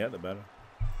players you can get, the better.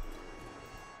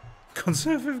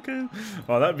 Conservative chaos.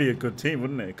 Oh, that'd be a good team,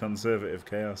 wouldn't it? Conservative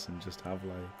chaos and just have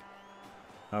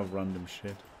random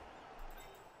shit.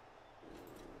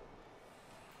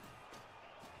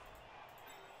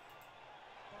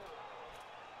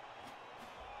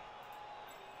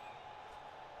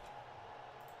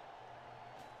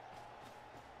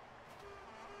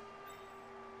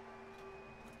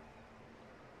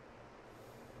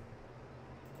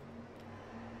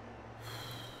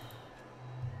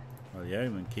 Yeah, we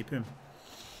can keep him.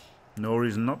 No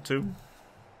reason not to.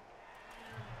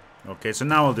 Okay, so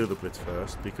now I'll do the blitz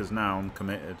first because now I'm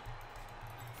committed.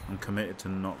 I'm committed to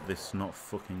not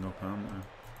fucking up, aren't I?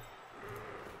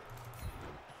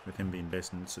 With him being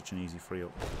based on such an easy free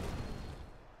up.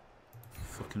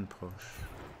 Fucking push.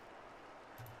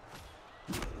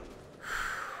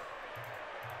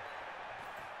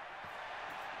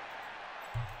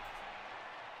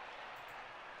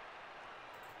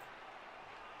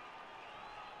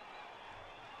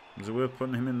 Is it worth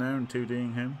putting him in there and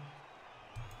 2D'ing him?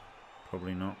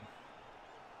 Probably not.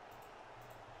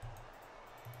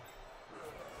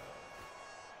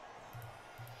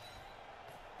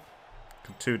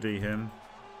 Could 2D him.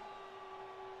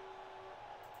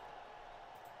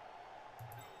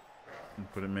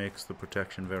 But it makes the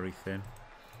protection very thin.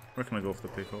 I reckon I go for the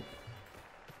pickup.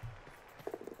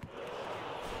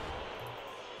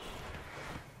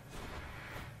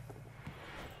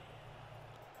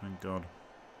 Thank God.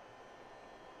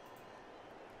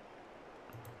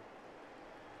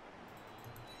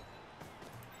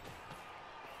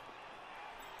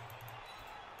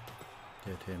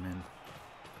 Get him in.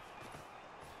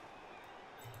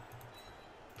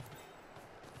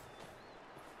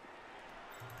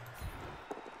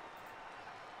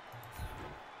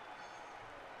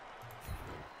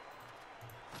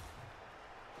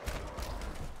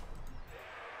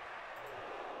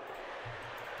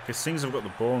 Because things have got the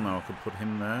ball now, I could put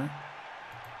him there.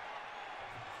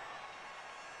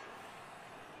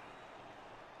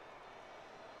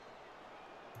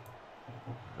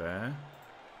 There.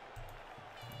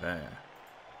 There.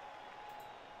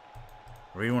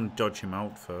 I really want to dodge him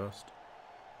out first.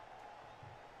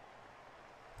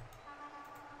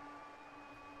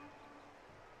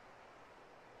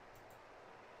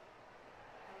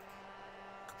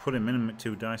 Could put him in and make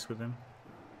 2 dice with him.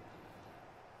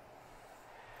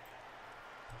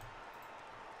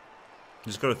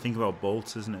 You just got to think about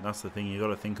bolts, isn't it? That's the thing. You got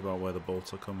to think about where the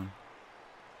bolts are coming.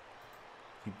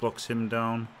 He blocks him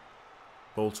down.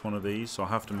 Bolts one of these, so I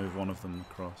have to move one of them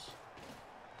across.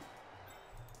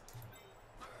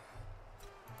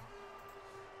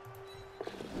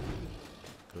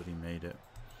 Good, he made it.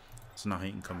 So now he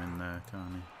can come in there,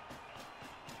 can't he?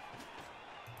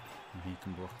 And he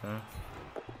can block there.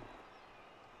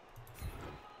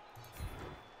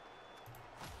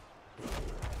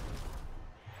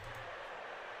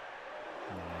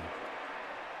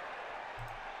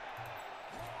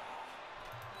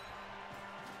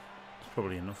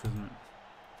 Probably enough, isn't it?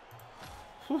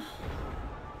 Whew.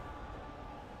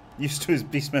 Used to his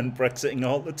beastmen Brexiting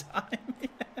all the time.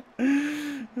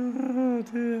 Oh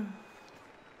dear.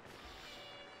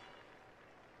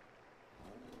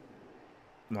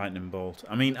 Lightning bolt.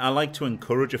 I mean, I like to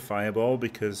encourage a fireball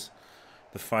because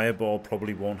the fireball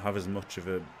probably won't have as much of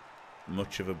a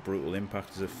brutal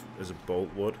impact as a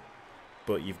bolt would.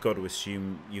 But you've got to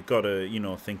assume, you've got to, you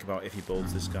know, think about if he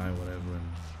bolts this guy or whatever and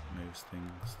moves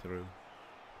things through.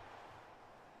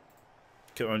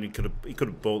 He could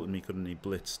have bolted me, couldn't he?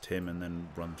 Blitzed him and then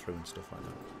run through and stuff like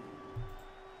that.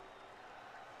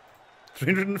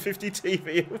 350 TV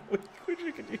a week, which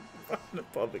you could use in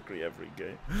apothecary every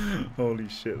game. Holy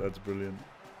shit, that's brilliant.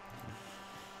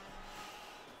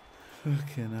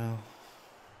 Okay, now.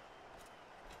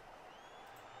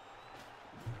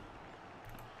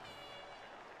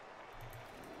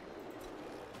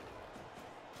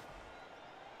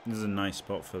 This is a nice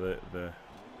spot for the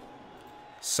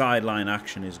sideline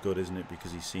action is good, isn't it?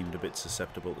 Because he seemed a bit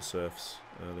susceptible to serfs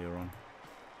earlier on.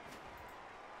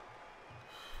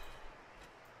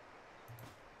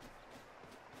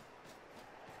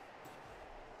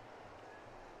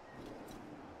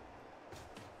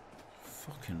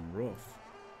 Fucking rough.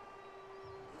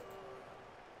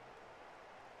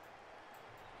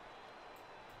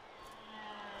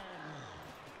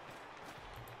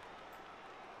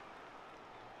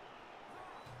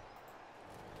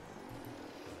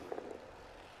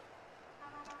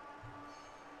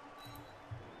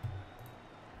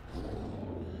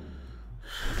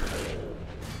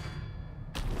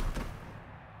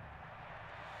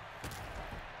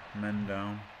 Men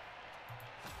down.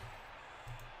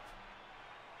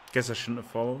 Guess I shouldn't have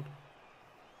followed.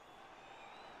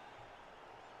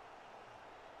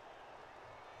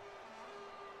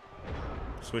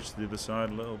 Switch to the other side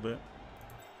a little bit.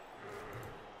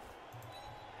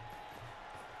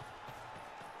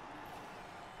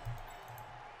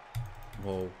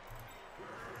 Whoa.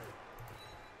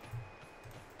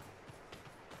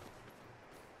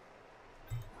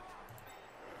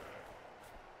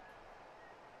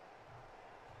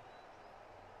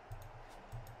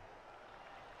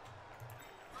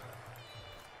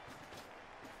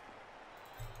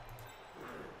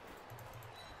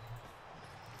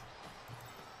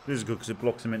 This is good because it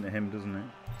blocks him into him, doesn't it?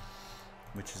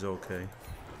 Which is okay.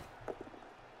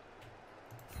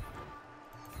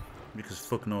 Because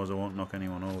fuck knows I won't knock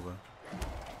anyone over.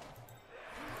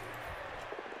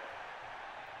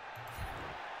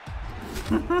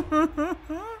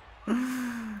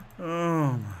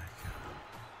 Oh my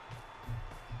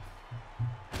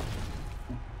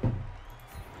god.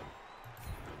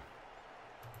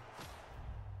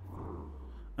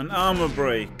 An armor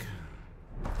break.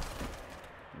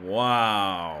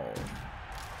 Wow.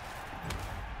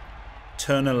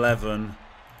 Turn 11.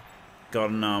 Got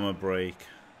an armor break.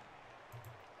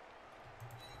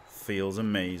 Feels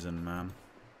amazing, man.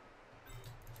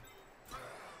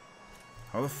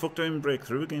 How the fuck do I even break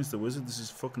through against the wizard? This is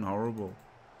fucking horrible.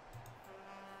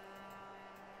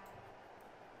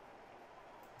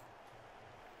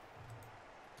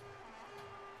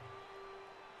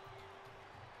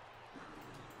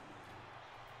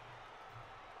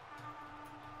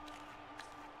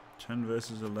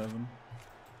 Versus 11.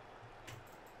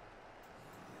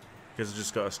 Guess I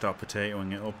just got to start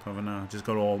potatoing it up, haven't I? Just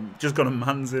got to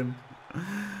mans him.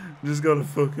 Just got to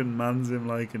fucking mans him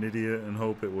like an idiot and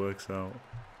hope it works out.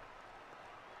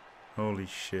 Holy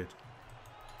shit.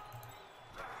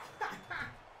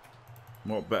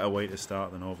 What better way to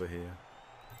start than over here?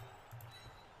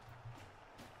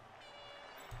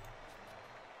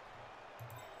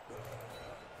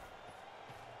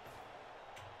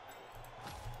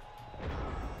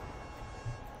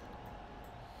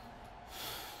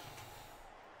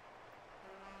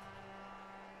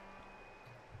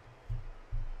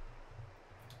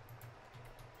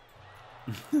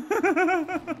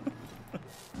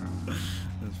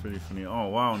 That's pretty funny. Oh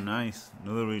wow, nice.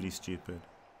 Another really stupid.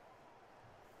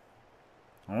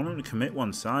 I want him to commit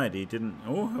one side. He didn't.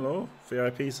 Oh, hello.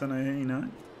 VIP Sun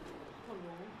 89.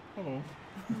 Hello.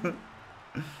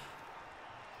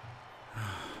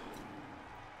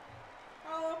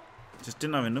 Hello. Just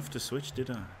didn't have enough to switch, did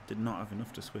I? Did not have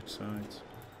enough to switch sides.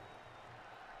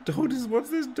 Dode is. What's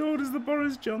this? Dode is the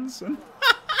Boris Johnson.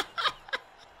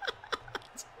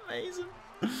 It's amazing.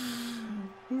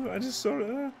 I just saw it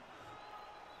there.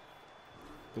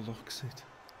 Blocks it.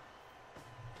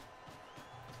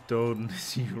 Dode and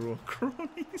his Euro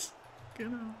cronies. Get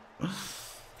out.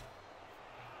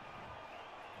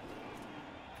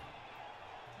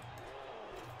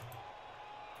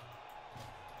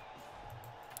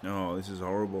 Oh, this is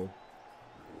horrible.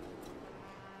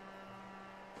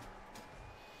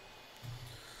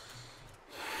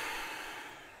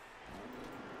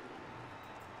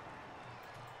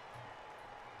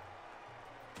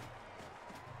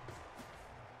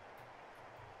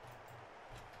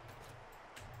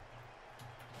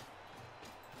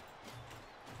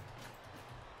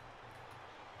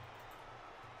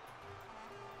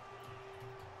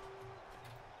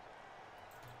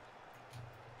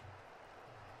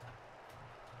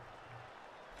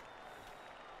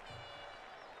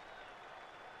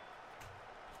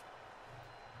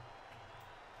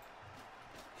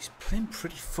 He's playing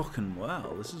pretty fucking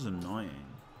well. This is annoying.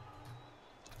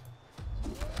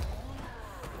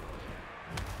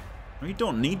 You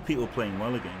don't need people playing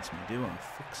well against me, do I?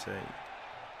 Fuck's sake.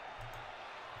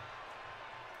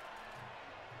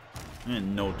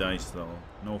 And no dice though.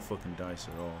 No fucking dice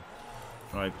at all.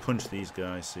 Right, punch these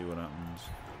guys, see what happens.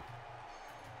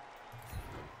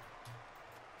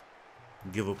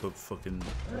 Give up a fucking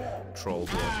troll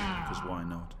block, because why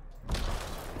not?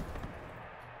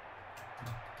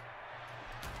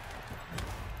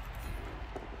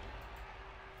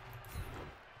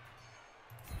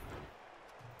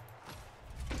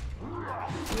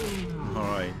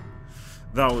 Alright.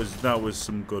 That was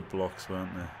some good blocks,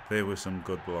 weren't they? They were some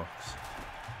good blocks.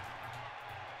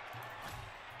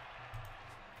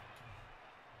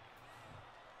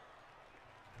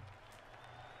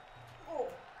 Oh.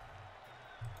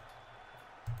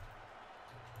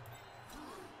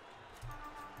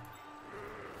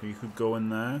 He could go in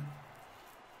there,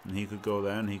 and he could go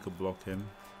there, and he could block him.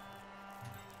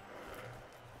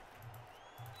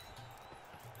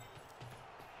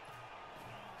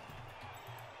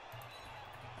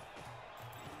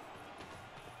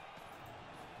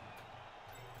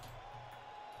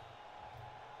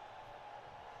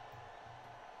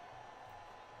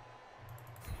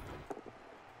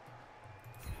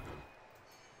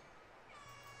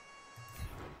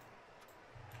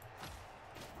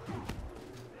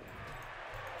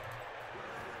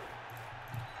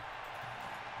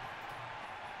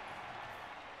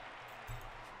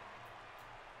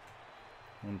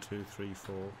 One, two, three,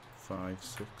 4, 5,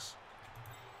 6.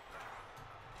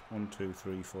 1, 2,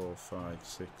 3, 4, 5,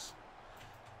 6.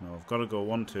 No, I've got to go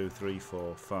 1, 2, 3,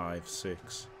 4, 5,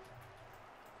 6.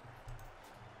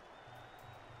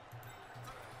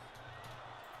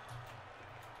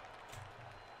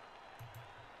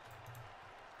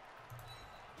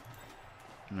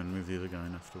 And then move the other guy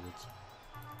in afterwards.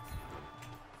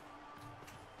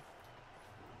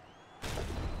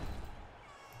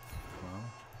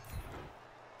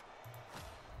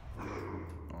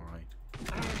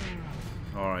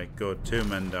 Alright, good. 2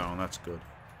 men down, that's good.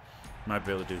 Might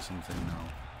be able to do something now.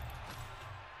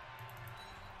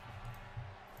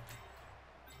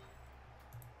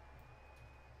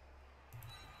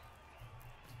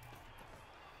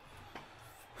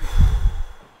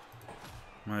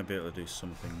 Might be able to do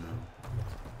something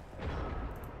now.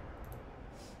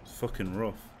 It's fucking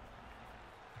rough.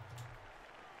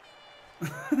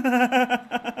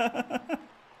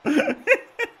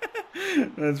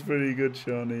 That's pretty good,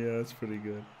 Shawnee. Yeah, that's pretty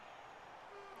good.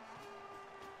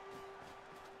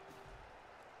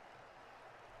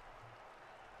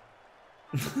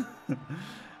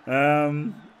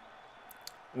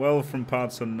 Well, from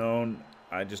parts unknown,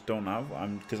 I just don't have.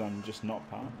 Because I'm just not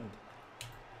partnered.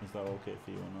 Is that okay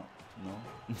for you or not? No.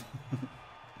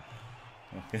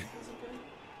 Okay.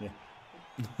 Yeah.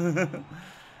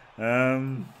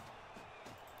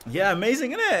 Yeah,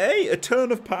 amazing, isn't it? Hey, a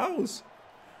turn of POWs.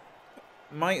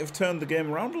 Might have turned the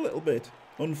game around a little bit.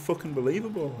 Unfucking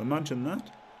believable. Imagine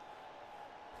that.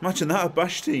 Imagine that, a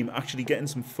bash team actually getting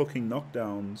some fucking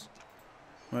knockdowns.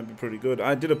 Might be pretty good.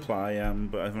 I did apply,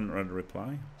 but I haven't read a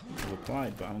reply. I've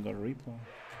applied, but I haven't got a reply.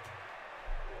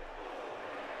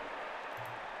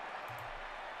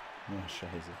 Oh,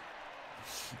 shiza.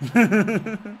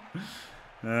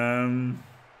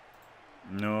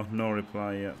 No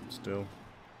reply yet, still.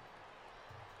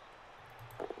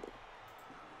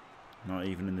 Not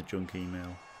even in the junk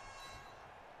email.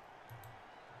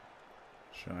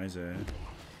 Shiza.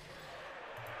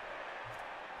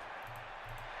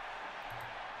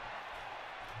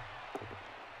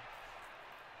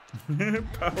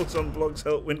 Pals on blogs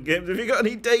help win games. Have you got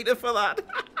any data for that?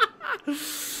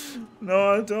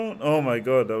 No, I don't. Oh my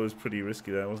god, that was pretty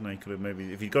risky there, wasn't it? He could have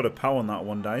maybe, if he'd got a POW on that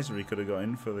one dicer, he could have got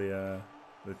in for the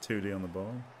 2D on the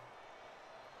ball.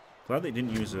 Glad they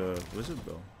didn't use a wizard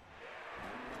though.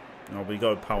 No, but he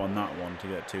got a POW on that one to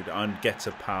get 2D and gets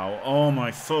a POW. Oh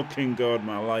my fucking god,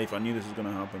 my life! I knew this was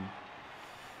gonna happen.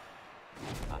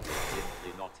 That's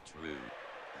simply not true.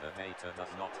 The data does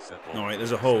not support. All right,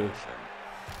 there's a hole.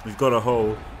 We've got a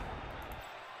hole.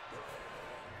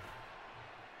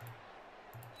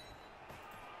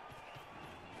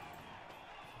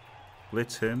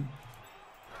 Blitz him.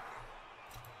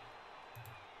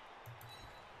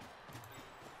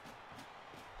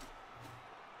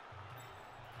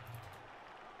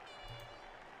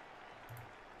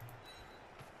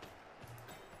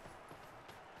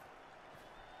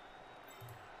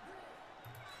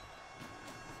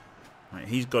 Right,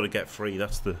 he's got to get free.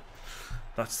 That's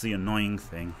the annoying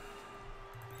thing.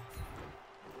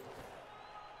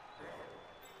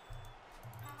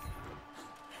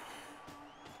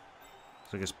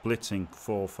 So I guess blitzing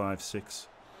 4, 5, 6,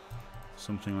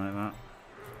 something like that.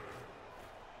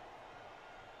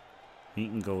 He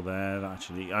can go there.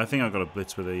 Actually, I think I've got a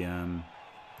blitz with a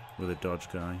dodge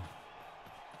guy.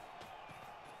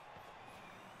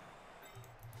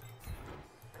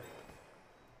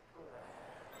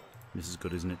 This is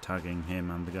good, isn't it? Tagging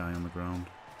him and the guy on the ground.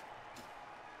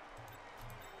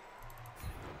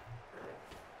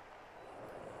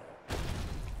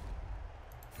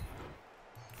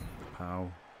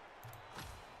 Pow.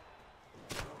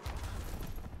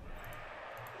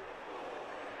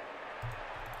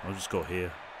 I'll just go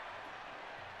here.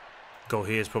 Go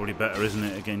here is probably better, isn't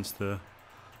it, against the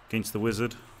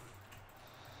wizard?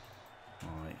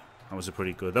 Alright. That was a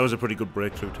pretty good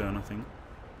breakthrough turn, I think.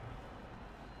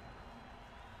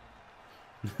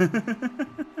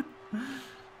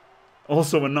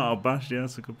 Also, we're not abashed. Yeah,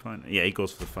 that's a good point. Yeah, he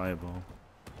goes for the fireball.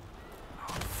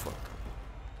 Oh fuck.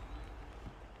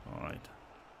 All right.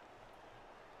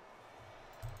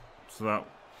 So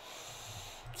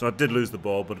I did lose the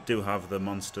ball, but I do have the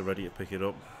monster ready to pick it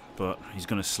up. But he's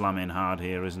going to slam in hard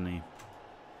here, isn't he?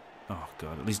 Oh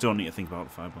god. At least don't need to think about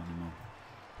the fireball anymore.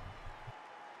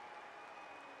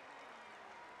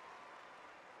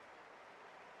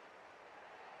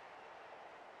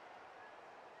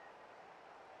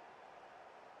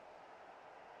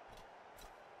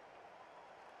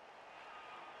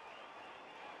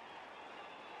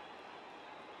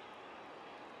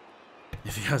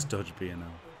 If he has dodge B&L.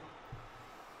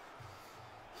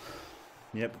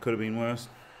 Yep, could have been worse.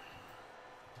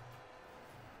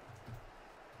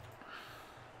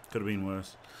 Could have been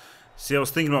worse. See, I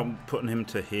was thinking about putting him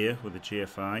to here with the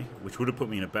GFI, which would have put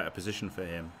me in a better position for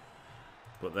him.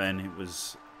 But then it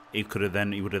was, he would have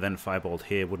then fireballed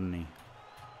here, wouldn't he?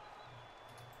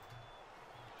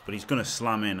 But he's going to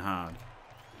slam in hard.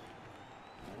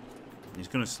 He's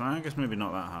going to slam, I guess maybe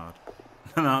not that hard.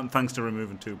 Thanks to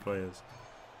removing 2 players.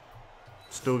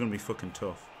 Still going to be fucking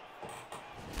tough.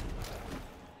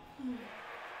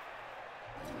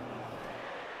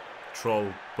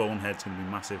 Troll Bonehead's going to be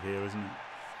massive here, isn't it?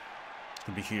 It's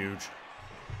going to be huge.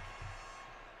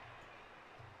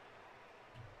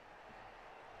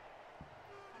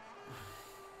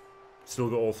 Still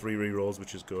got all 3 rerolls,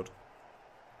 which is good.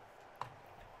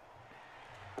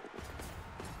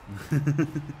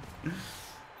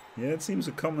 Yeah, it seems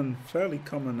a fairly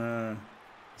common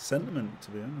sentiment,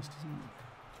 to be honest, isn't it?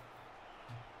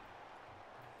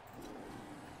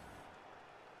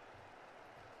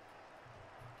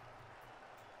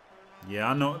 Yeah,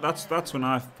 I know. That's when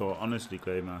I thought, honestly,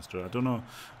 Claymaster. I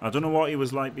don't know what he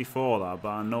was like before that, but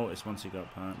I noticed once he got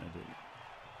partnered.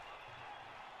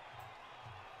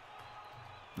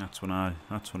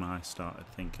 That's when I started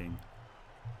thinking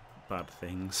bad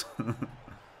things.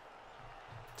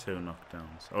 2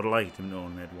 knockdowns. I would have liked him to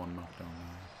only made 1 knockdown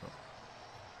there, but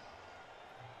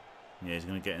yeah, he's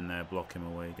gonna get in there, block him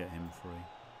away, get him free.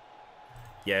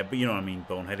 Yeah, but you know what I mean,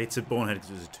 Bonehead. It's a Bonehead because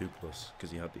it was a 2+,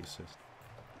 because he had the assist.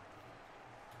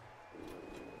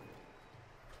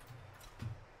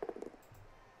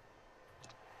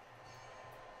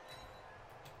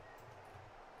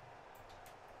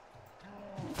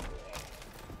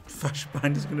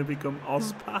 Flashbind is going to become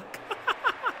Ozpack.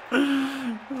 Oh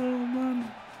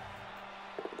man.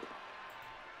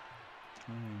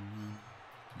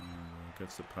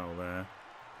 Gets the pal there.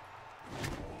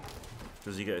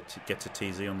 Does he get a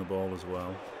TZ on the ball as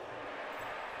well?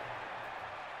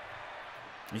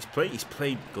 He's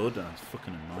played good, and it's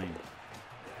fucking annoying.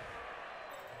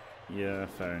 Yeah,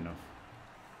 fair enough.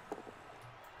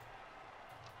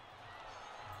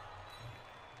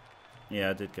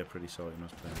 Yeah, I did get pretty salty,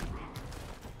 must play.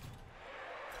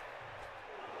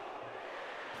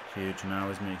 Huge now,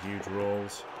 isn't it? Huge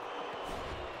rolls.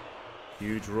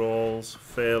 Huge rolls.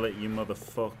 Fail it, you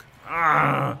motherfuck.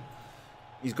 Ah!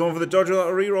 He's going for the dodge without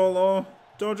a reroll, though.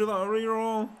 Dodge without a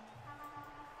reroll.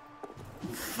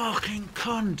 Fucking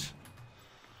cunt.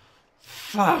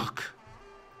 Fuck.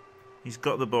 He's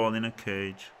got the ball in a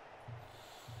cage.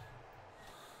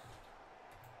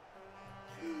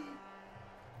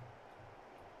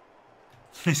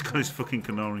 He's got his fucking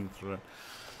canoring threat.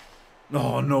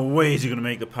 Oh, no way is he going to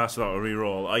make the pass without a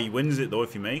reroll. He wins it, though,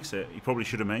 if he makes it. He probably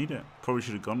should have made it. Probably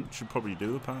should have gone. Should probably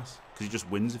do the pass. Because he just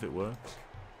wins if it works.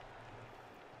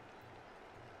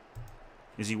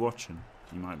 Is he watching?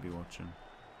 He might be watching.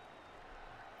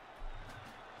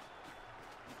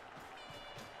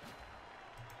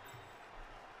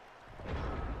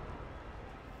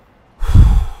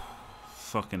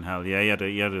 Fucking hell. Yeah, he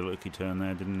had a lucky turn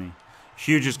there, didn't he?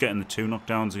 Hugh just getting the 2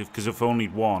 knockdowns, because if only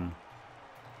 1,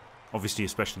 obviously,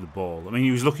 especially the ball. I mean,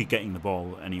 he was lucky getting the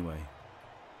ball anyway.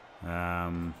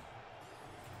 I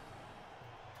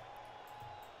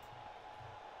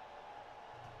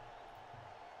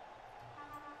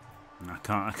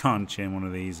can't chain one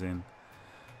of these in.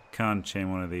 Can't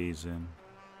chain one of these in.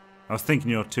 I was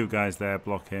thinking, you know, 2 guys there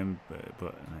block him, but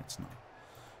no, it's not.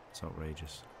 It's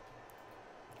outrageous.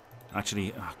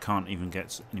 Actually, I can't even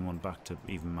get anyone back to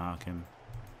even mark him.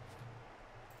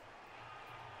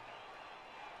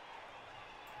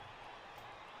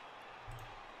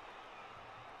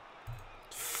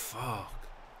 Fuck.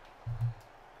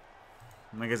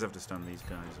 I guess I have to stand these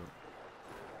guys up.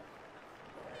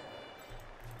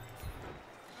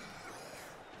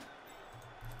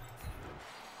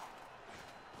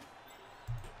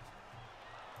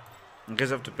 I guess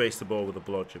I have to base the ball with a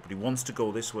blodger, but he wants to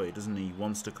go this way, doesn't he? He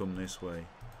wants to come this way.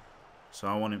 So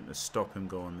I want him to stop him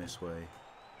going this way.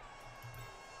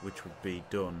 Which would be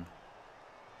done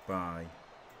by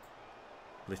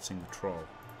blitzing the troll.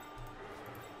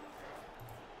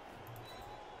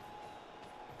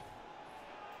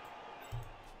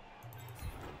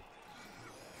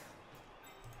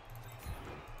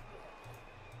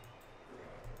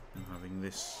 And having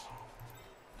this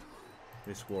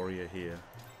warrior here.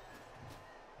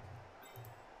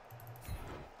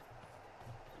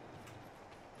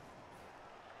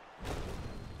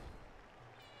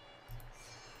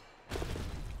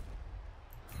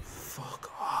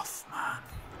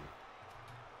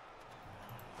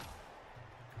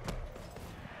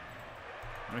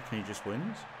 He just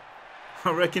wins.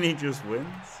 I reckon he just wins.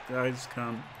 Guys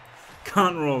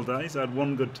can't roll dice. I had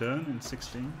 1 good turn in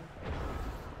 16.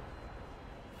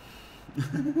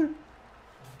 Did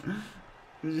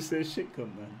you say shit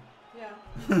cunt then? Yeah.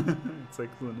 It's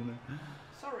excellent, isn't it?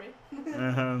 Sorry.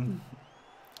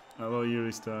 Hello,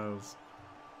 Yuri Styles.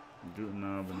 Guten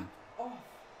Abend. Oh.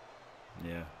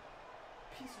 Yeah.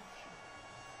 Piece of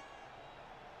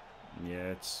shit.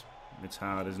 Yeah, it's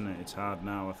hard, isn't it? It's hard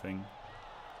now, I think.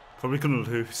 Probably gonna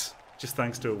lose, just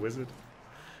thanks to a wizard.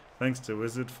 Thanks to a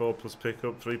wizard, 4+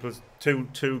 pickup,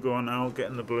 3+2, 2 going out,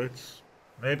 getting the blitz.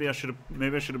 Maybe I should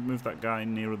have moved that guy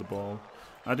nearer the ball.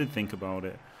 I did think about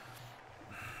it.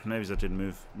 Maybe I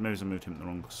moved him in the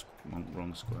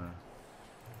wrong square.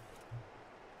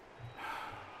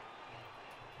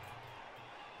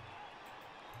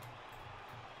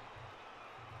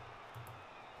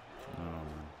 Oh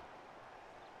man.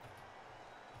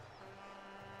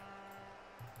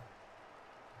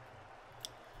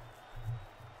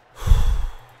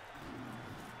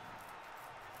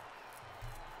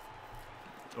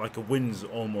 Like a win's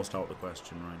almost out of the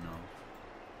question right now.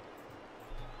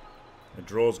 A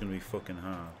draw's gonna be fucking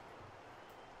hard.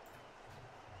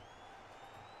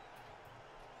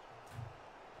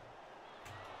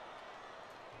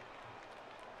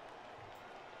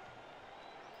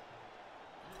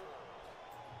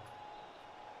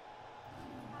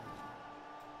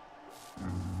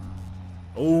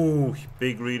 Oh,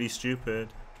 big, really stupid.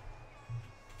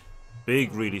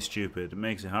 Big, really stupid. It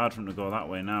makes it hard for him to go that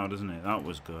way now, doesn't it? That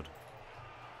was good.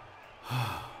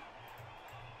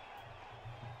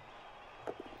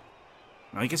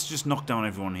 I guess just knock down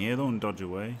everyone here, though, and dodge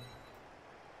away.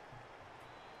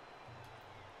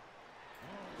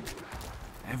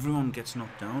 Everyone gets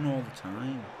knocked down all the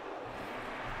time.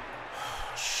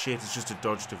 Shit, it's just a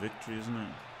dodge to victory, isn't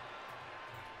it?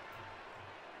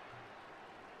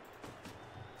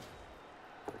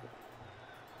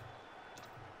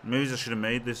 Maybe I should have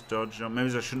made this dodge.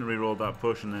 Maybe I shouldn't have re-rolled that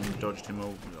push and then dodged him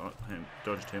over,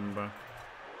 dodged him back.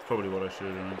 That's probably what I should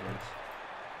have done, I guess.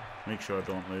 Make sure I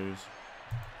don't lose.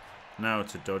 Now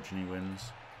it's a dodge and he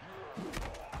wins.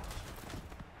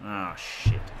 Ah,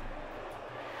 shit.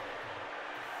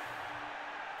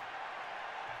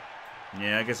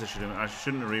 Yeah, I guess I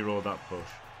shouldn't have re-rolled that push.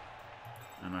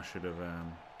 And I should have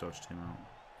dodged him out.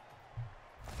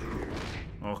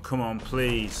 Oh, come on,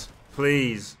 please.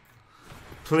 Please.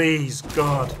 Please,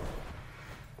 God.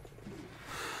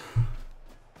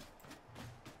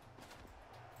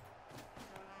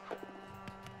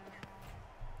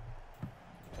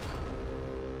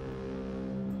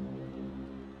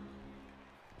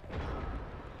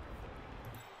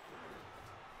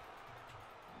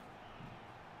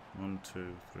 One,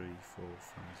 two, three, four,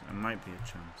 five. It might be a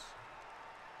chance.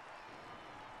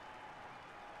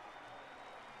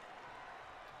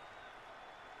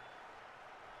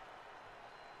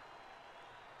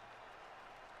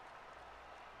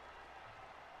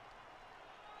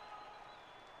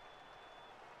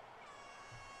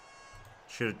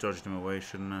 Should have dodged him away,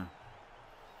 shouldn't I?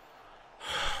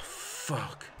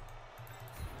 Fuck.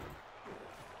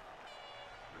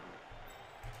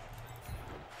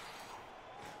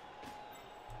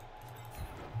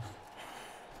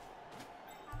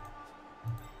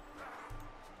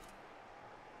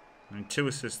 I mean, 2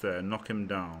 assists there, knock him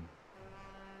down.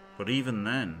 But even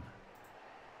then...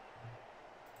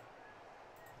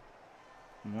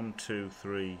 1, 2,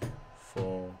 3,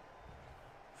 4...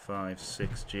 5,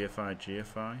 6, GFI,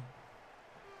 GFI.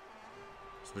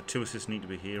 So the 2 assists need to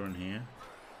be here and here.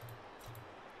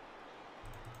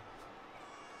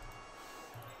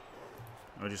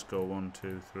 I'll just go 1,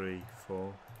 2, 3,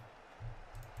 4.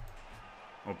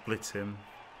 Or blitz him.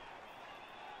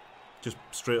 Just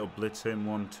straight up blitz him.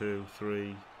 1, 2,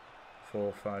 3,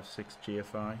 4, 5, 6,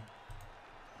 GFI.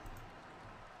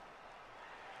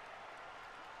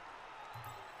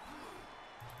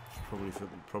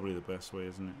 Probably the best way,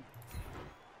 isn't it?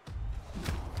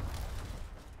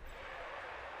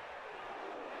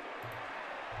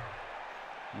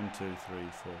 One, 2, 3,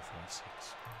 4, 5, 6.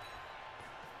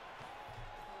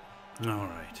 All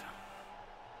right.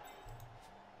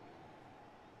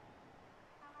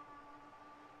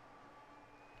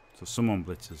 So someone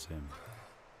blitzes him.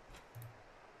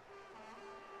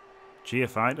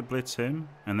 GFI to blitz him,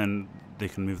 and then they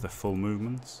can move their full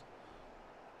movements.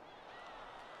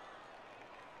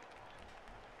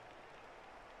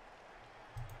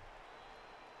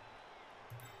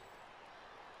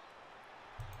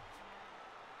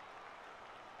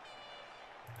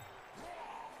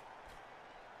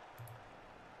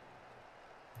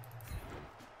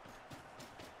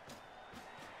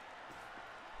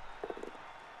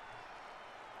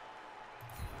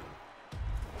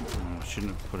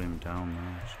 Shouldn't have put him down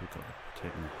there. Should have got to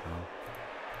take him apart.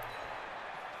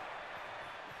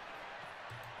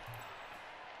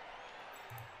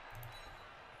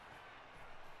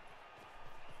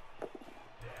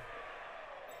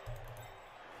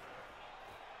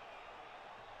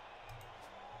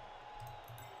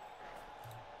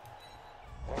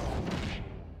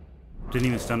 Didn't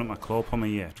even stand up my claw pommer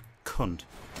yet. Cunt.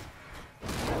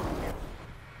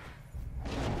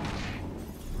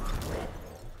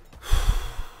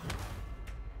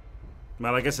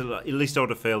 Well, I guess at least I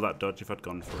would have failed that dodge if I'd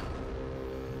gone for it.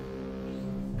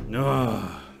 No.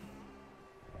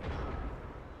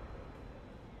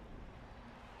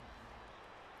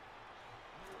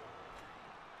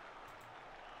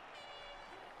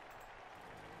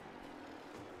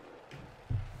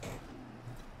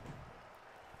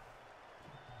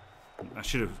 I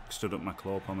should have stood up my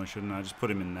claw pommer, shouldn't I? Just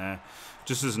put him in there,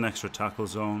 just as an extra tackle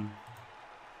zone.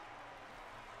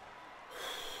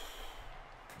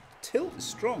 Tilt is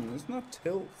strong, isn't that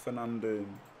tilt, Fernando?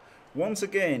 Once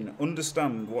again,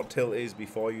 understand what tilt is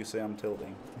before you say I'm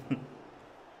tilting.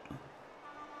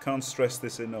 Can't stress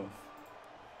this enough.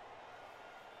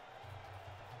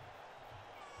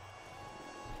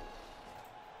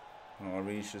 Oh, I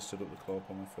really should have stood up the claw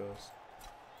pommer first.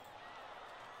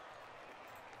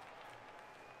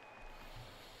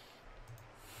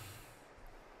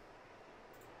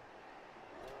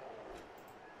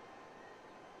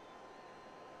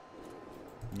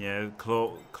 Yeah,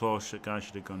 guy should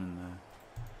have gone in there.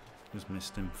 Just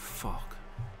missed him. Fuck.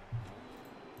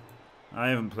 I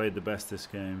haven't played the best this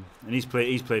game, and he's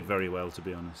played very well. To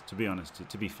be honest, to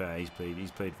be fair, he's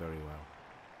played very well.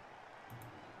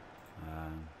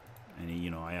 And he, you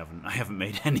know, I haven't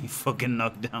made any fucking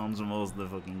knockdowns most of the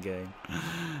fucking game.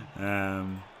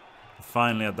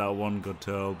 Finally had that one good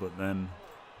turn, but then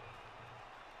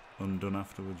undone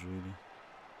afterwards. Really,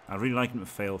 I'd really like him to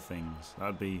fail things.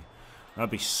 That'd be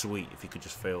sweet if he could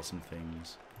just fail some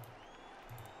things.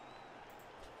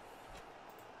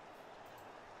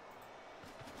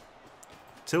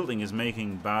 Tilting is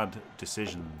making bad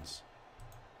decisions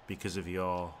because of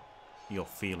your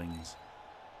feelings.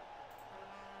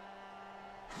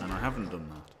 And I haven't done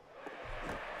that.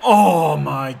 Oh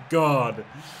my god!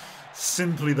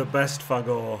 Simply the best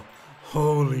Fagor.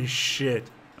 Holy shit.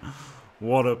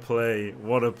 What a play.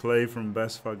 What a play from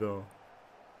Best Fagor.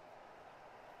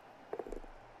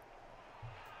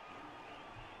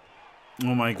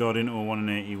 Oh my god, into a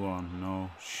 181. No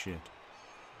shit.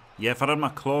 Yeah, if I'd had my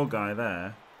claw guy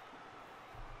there,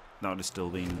 that would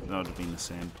have been the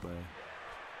same play.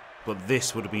 But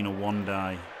this would have been a 1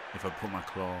 die if I'd put my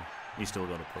claw. He's still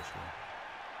got a push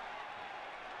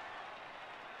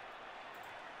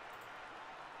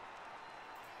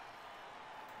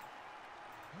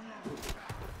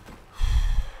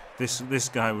there. This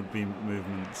guy would be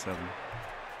movement 7,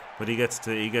 but he gets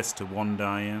to 1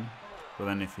 die in. But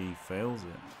then if he fails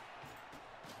it,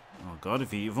 oh god!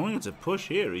 If only it's a push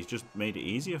here, he's just made it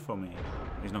easier for me.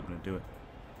 He's not going to do it.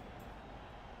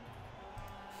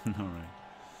 All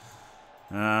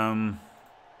right.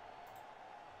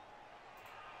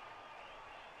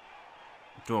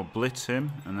 Do I blitz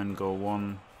him and then go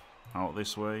 1 out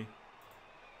this way?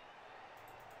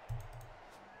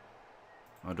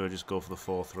 Or do I just go for the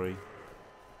 4-3?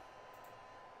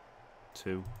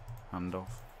 2, handoff.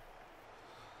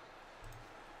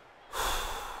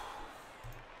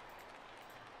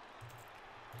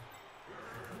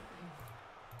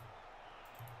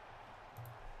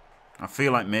 I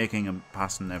feel like making a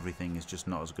pass and everything is just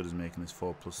not as good as making this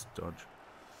 4+ dodge.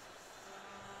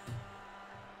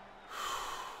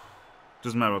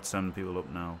 Doesn't matter about sending people up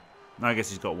now. I guess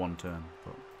he's got 1 turn,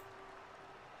 but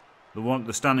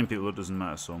the standing people up doesn't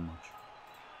matter so much.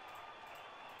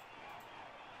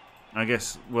 I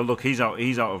guess, well look, he's out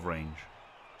of range,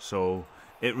 so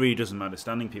it really doesn't matter.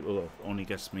 Standing people up only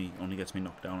gets me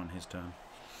knocked down on his turn.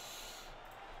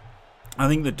 I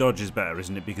think the dodge is better,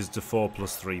 isn't it? Because it's a 4+,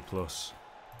 3+,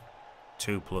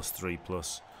 2+,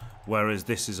 3+, whereas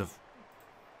this is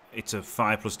it's a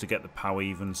 5+ to get the power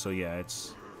even. So yeah,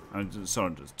 it's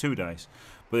sorry, it's 2 dice,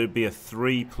 but it'd be a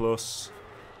 3+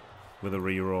 with a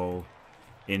reroll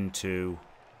into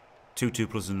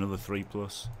 2+, another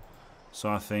 3+. So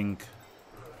I think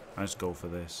I just go for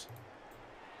this.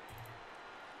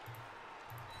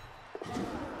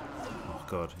 Oh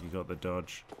god, you got the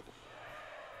dodge.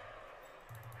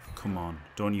 Come on,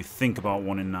 don't you think about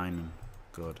 1 in 9.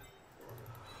 Good.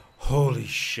 Holy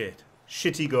shit.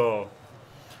 Shitty goal.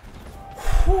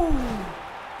 Whew.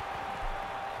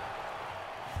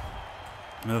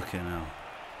 Okay now.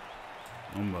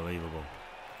 Unbelievable.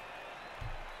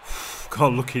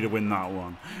 Got lucky to win that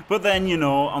one. But then, you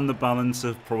know, on the balance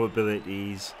of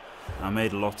probabilities, I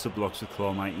made lots of blocks with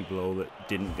Claw Mighty Blow that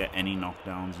didn't get any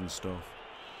knockdowns and stuff.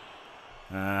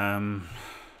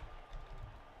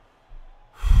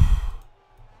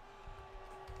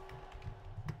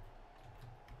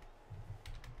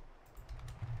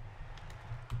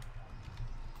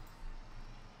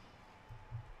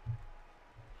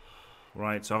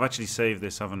 Right, so I've actually saved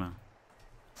this, haven't I?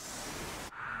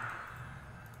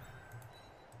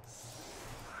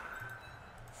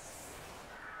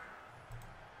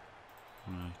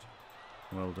 Right,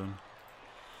 well done.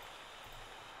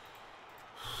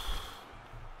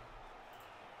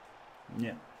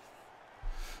 Yeah.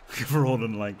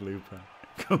 Ronan like Looper.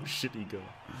 Go shitty go.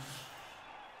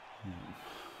 Yeah.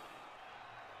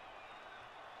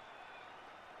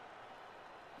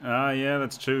 Ah, yeah,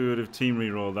 that's true. We would have team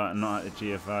rerolled that and not at a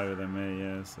GFI with MA,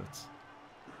 yes. That's...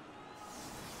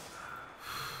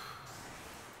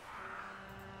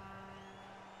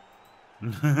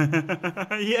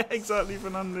 yeah, exactly,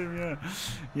 Fernando, yeah.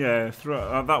 Yeah,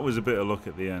 that was a bit of luck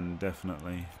at the end,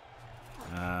 definitely.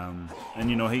 And,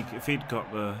 you know, if he'd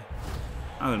got the...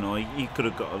 I don't know, he could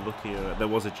have got a luckier... There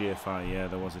was a GFI, yeah,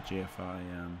 there was a GFI.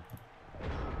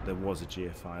 There was a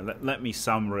GFI. Let me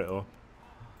sammer it up.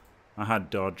 I had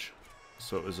dodge,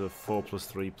 so it was a 4+,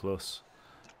 3+,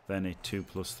 then a 2+,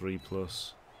 3+.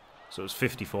 So it was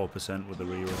 54% with the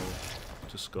reroll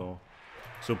to score.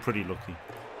 So pretty lucky.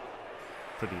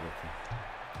 Pretty lucky.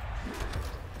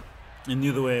 And the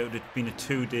other way, it would have been a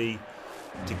 2D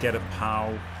to get a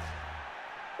POW.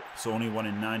 So only 1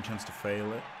 in 9 chance to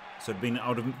fail it. So I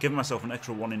would have given myself an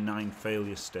extra 1 in 9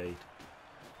 failure state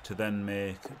to then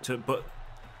make. But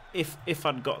if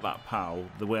I'd got that POW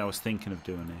the way I was thinking of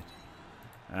doing it,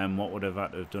 what would I have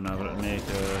had to have done? I would have made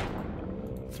a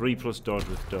 3+ dodge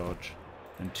with dodge,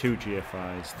 and 2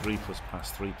 GFIs, 3+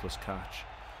 pass, 3+ catch.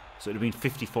 So it would have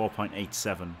been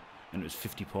 54.87, and it was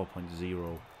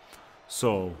 54.0.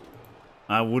 So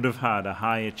I would have had a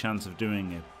higher chance of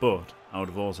doing it, but I would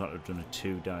have also had to have done a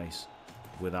 2 dice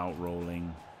without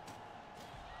rolling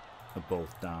a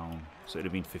both down. So it would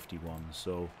have been 51.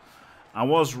 So I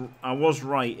was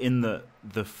right in the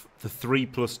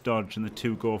 3+ dodge and the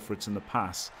 2 go for it's in the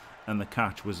pass and the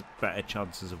catch was better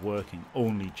chances of working,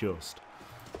 only just.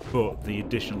 But the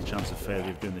additional chance of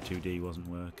failure of doing the 2D wasn't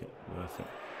worth it.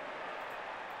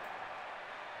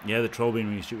 Yeah, the troll being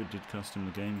really stupid did cost him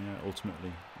the game, yeah,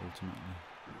 ultimately.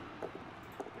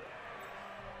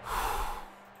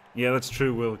 Yeah, that's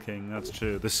true, Will King, that's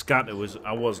true. The scatter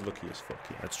I was lucky as fuck,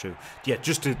 yeah, that's true. Yeah,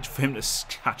 just for him to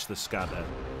catch the scatter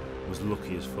was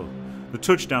lucky as fuck. The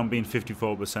touchdown being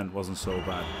 54% wasn't so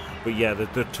bad. But yeah,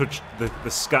 the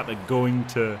scatter going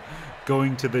to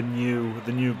the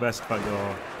new best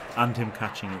fagor and him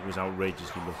catching it was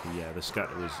outrageously lucky. Yeah, the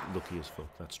scatter was lucky as fuck,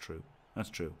 that's true.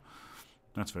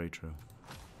 That's very true.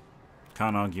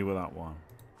 Can't argue with that one.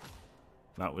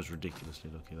 That was ridiculously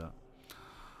lucky, that.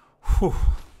 Whew.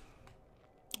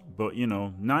 But, you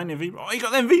know, 9 MVP. Oh, he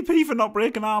got the MVP for not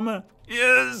breaking armor.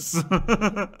 Yes!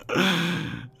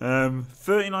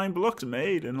 39 blocks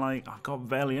made, and, like, I got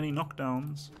barely any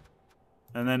knockdowns.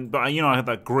 And then, but, you know, I had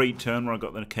that great turn where I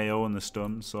got the KO and the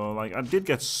stun. So, like, I did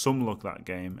get some luck that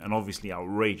game. And obviously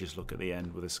outrageous luck at the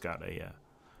end with the scatter, yeah.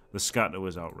 The scatter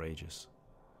was outrageous.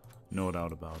 No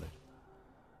doubt about it.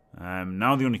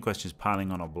 Now the only question is piling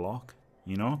on a block,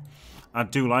 you know. I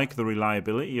do like the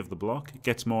reliability of the block. It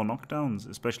gets more knockdowns,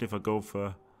 especially if I go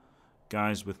for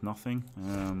guys with nothing.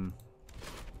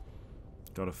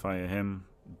 Gotta fire him.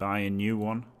 Buy a new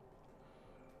one.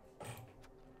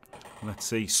 Let's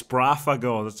see.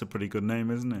 Sprafagor. That's a pretty good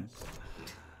name, isn't it?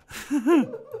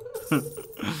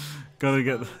 Gotta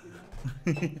get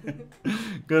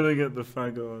the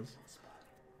fagors.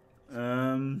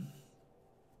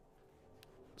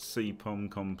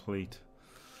 CPOM complete.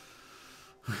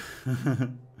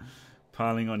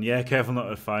 Piling on. Yeah, careful not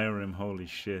to fire him. Holy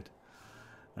shit.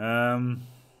 Brainless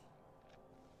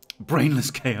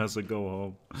chaos or go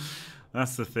home.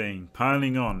 That's the thing.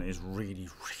 Piling on is really,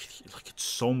 like, it's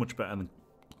so much better than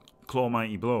Claw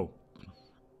Mighty Blow.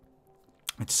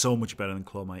 It's so much better than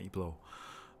Claw Mighty Blow.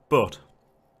 But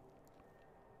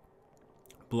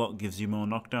block gives you more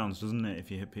knockdowns, doesn't it?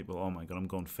 If you hit people. Oh my god, I'm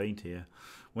going faint here.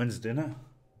 When's dinner?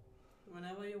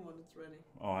 Whenever you want, it's ready.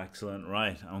 Oh, excellent.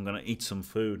 Right, I'm going to eat some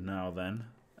food now then.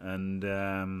 And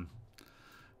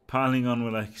piling on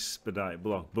will expedite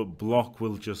block. But block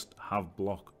will just have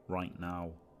block right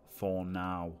now. For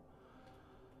now.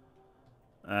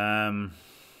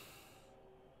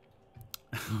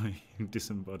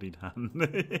 Disembodied hand.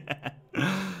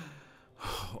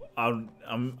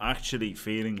 I'm actually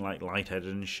feeling like lightheaded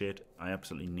and shit. I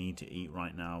absolutely need to eat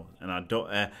right now, and I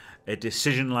don't. A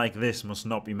decision like this must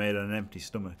not be made on an empty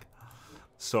stomach.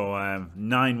 So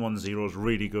 910 is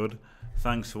really good.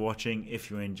 Thanks for watching.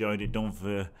 If you enjoyed it, don't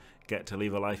forget to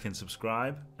leave a like and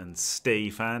subscribe, and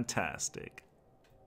stay fantastic.